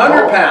it was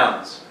 100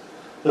 pounds.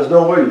 There's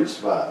no way you'd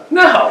survive.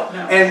 No.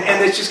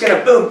 And it's just going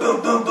to boom,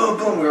 boom, boom, boom,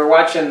 boom. We were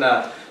watching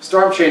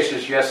Storm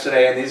Chasers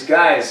yesterday, and these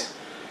guys,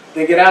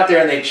 they get out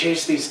there and they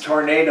chase these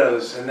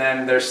tornadoes, and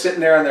then they're sitting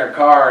there in their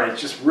car, and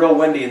it's just real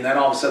windy, and then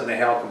all of a sudden the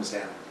hail comes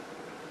down.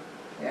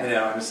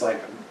 Yeah. And it's like,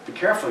 be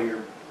careful, your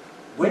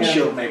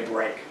windshield may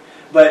break.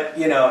 But,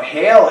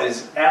 hail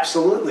is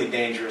absolutely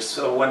dangerous.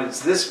 So when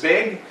it's this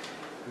big,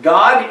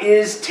 God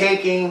is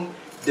taking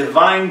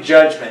divine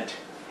judgment.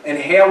 And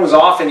hail was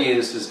often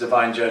used as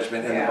divine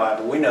judgment in the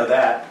Bible. We know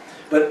that.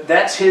 But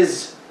that's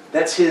his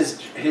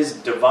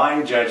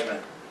divine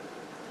judgment.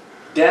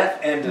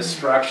 Death and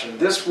destruction.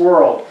 This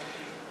world,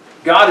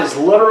 God is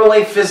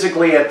literally,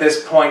 physically at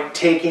this point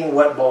taking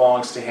what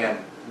belongs to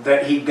him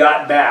that he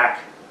got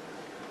back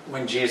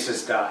when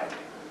Jesus died.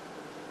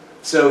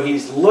 So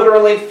he's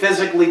literally,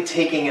 physically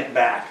taking it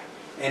back.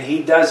 And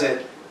he does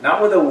it not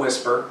with a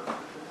whisper,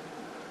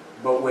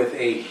 but with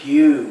a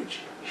huge,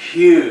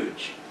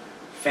 huge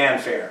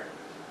fanfare.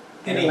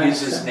 And he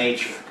uses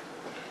nature.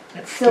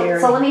 So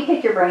let me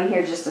pick your brain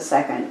here just a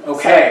second.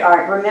 Okay. So, all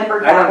right, remember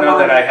Babylon. I don't know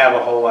that I have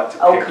a whole lot to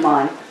pick. Oh, come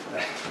on.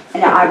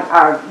 And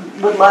I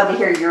would love to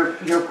hear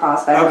your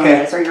prospect on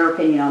this or your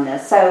opinion on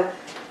this. So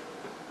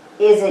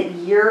is it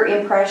your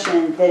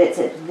impression that it's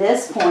at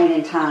this point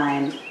in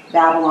time,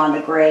 Babylon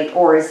the Great,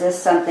 or is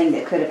this something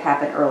that could have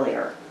happened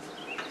earlier?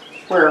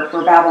 Where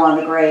Babylon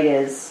the Great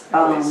is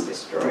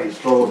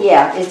destroyed.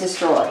 Yeah, is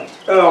destroyed.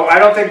 Oh, I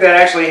don't think that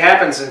actually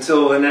happens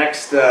until the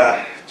next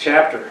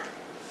chapter.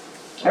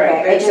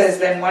 Right. It says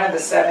then one of the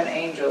 7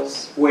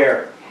 angels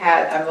Where?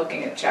 I'm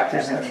looking at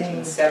chapter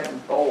 17,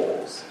 7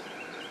 bowls.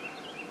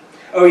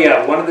 Oh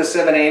yeah, one of the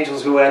 7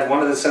 angels who had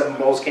one of the 7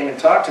 bowls came and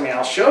talked to me.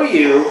 I'll show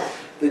you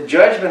the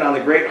judgment on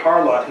the great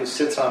harlot who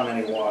sits on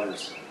many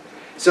waters.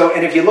 So,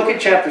 and if you look at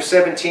chapter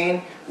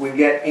 17, we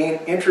get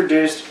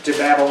introduced to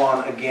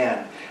Babylon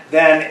again.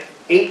 Then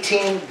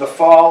 18, the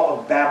fall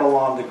of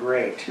Babylon the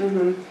Great.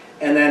 Mm-hmm.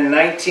 And then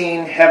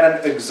 19,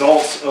 heaven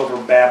exalts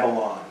over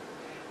Babylon.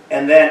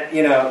 And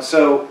then,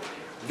 so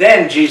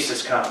then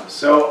Jesus comes.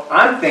 So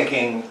I'm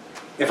thinking,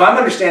 if I'm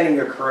understanding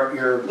your question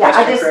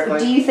correctly.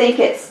 Do you think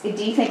it's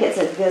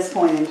at this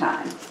point in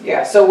time?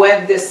 Yeah. So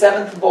when this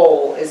seventh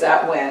bowl, is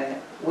that when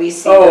we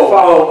see the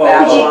fall of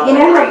Babylon? You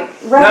know how not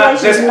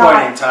Revelation's this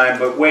point in time,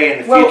 but way in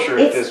the future.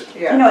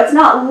 It's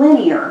not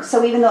linear.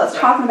 So even though it's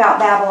talking about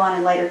Babylon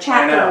in later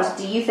chapters,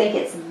 do you think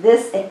it's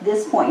at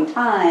this point in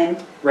time?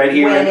 Right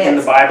here in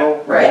the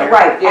Bible? Right.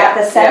 At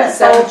the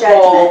seventh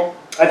judgment.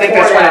 I think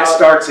that's when it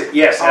starts.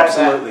 Yes,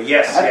 absolutely.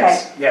 Yes,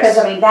 okay. yes.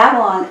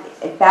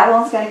 Because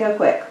Babylon's going to go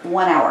quick.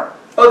 1 hour.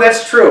 Oh,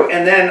 that's true.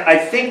 And then I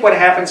think what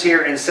happens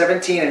here in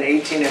 17 and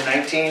 18 and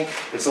 19,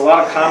 it's a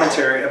lot of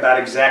commentary about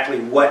exactly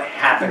what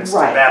happens to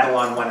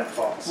Babylon when it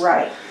falls.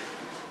 Right.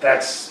 That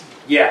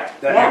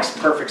makes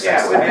perfect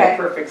sense. Yeah, it would make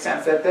perfect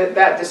sense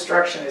that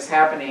destruction is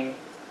happening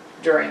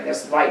during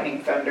this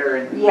lightning, thunder,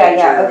 and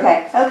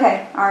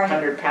okay, all right.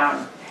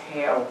 100-pound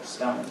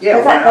hailstone.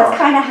 Yeah, that's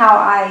kind of how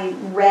I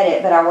read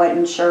it, but I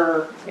wasn't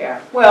sure.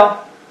 Yeah.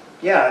 Well,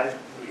 yeah,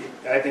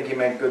 I think you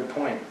make a good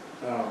point.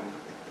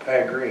 I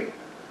agree.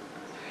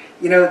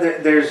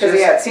 There's just...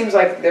 it seems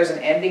like there's an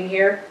ending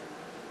here,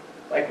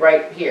 like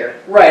right here.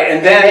 Right,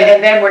 and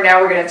then we're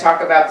going to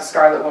talk about the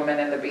Scarlet Woman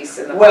and the Beast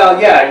and the...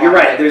 Well, yeah, you're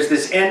right. There's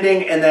this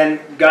ending, and then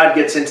God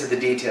gets into the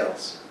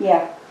details.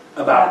 Yeah.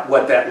 About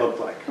what that looked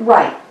like.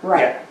 Right.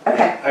 Yeah,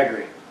 okay. I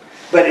agree.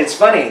 But it's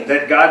funny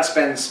that God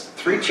spends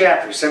 3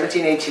 chapters,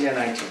 17, 18, and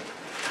 19,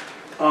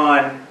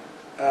 on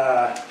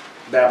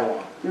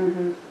Babylon.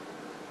 Mm-hmm.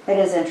 It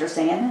is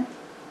interesting, isn't it?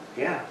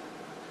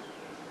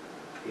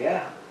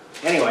 Yeah.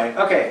 Anyway,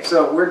 okay,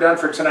 so we're done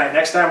for tonight.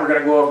 Next time we're going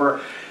to go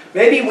over,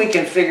 maybe we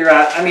can figure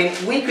out,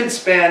 we could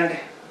spend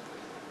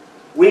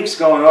weeks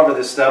going over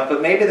this stuff,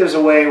 but maybe there's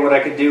a way what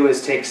I could do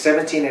is take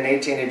 17 and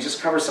 18 and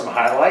just cover some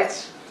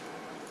highlights,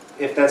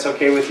 if that's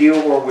okay with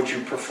you, or would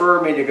you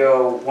prefer me to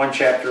go one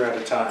chapter at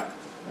a time?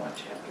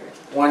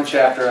 One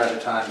chapter at a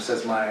time,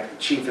 says my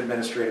chief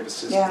administrative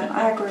assistant. Yeah,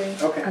 I agree.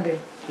 Okay. I do.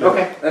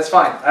 Okay, that's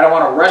fine. I don't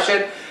want to rush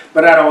it,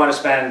 but I don't want to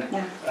spend,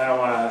 I don't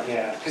want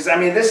to, because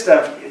this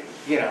stuff,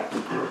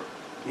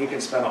 you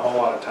can spend a whole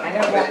lot of time.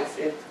 I know, but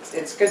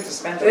it's good to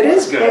spend. It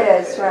is good.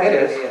 It is, right.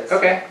 It is.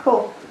 Okay.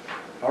 Cool.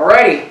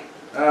 Alrighty.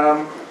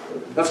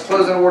 Let's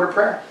close in a word of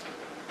prayer.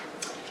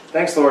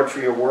 Thanks, Lord, for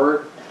your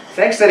word.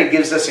 Thanks that it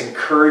gives us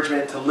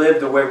encouragement to live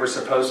the way we're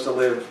supposed to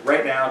live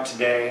right now,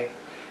 today,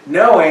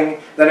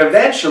 knowing that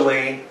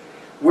eventually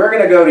we're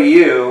going to go to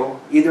you,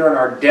 either in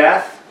our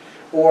death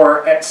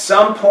or at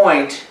some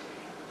point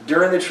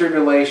during the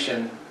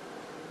tribulation,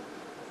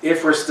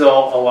 if we're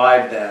still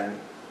alive then,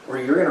 or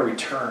you're going to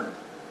return.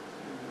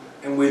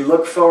 And we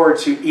look forward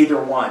to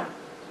either one.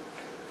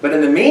 But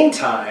in the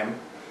meantime,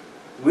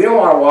 we don't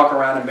want to walk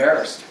around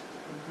embarrassed.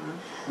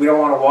 We don't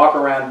want to walk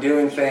around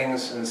doing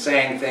things and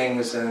saying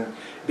things and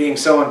being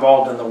so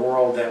involved in the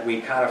world that we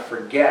kind of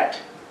forget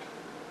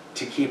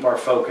to keep our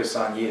focus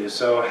on you.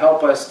 So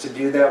help us to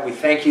do that. We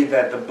thank you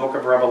that the book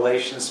of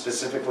Revelation,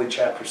 specifically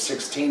chapter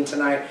 16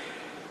 tonight,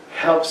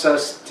 helps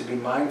us to be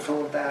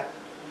mindful of that.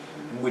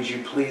 And would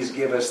you please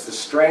give us the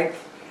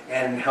strength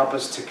and help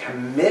us to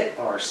commit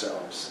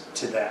ourselves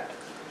to that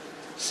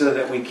so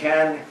that we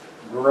can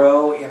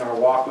grow in our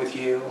walk with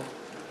you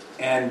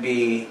and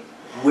be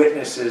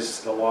witnesses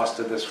to the lost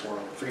of this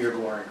world. For your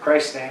glory. In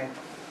Christ's name,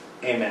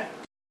 amen.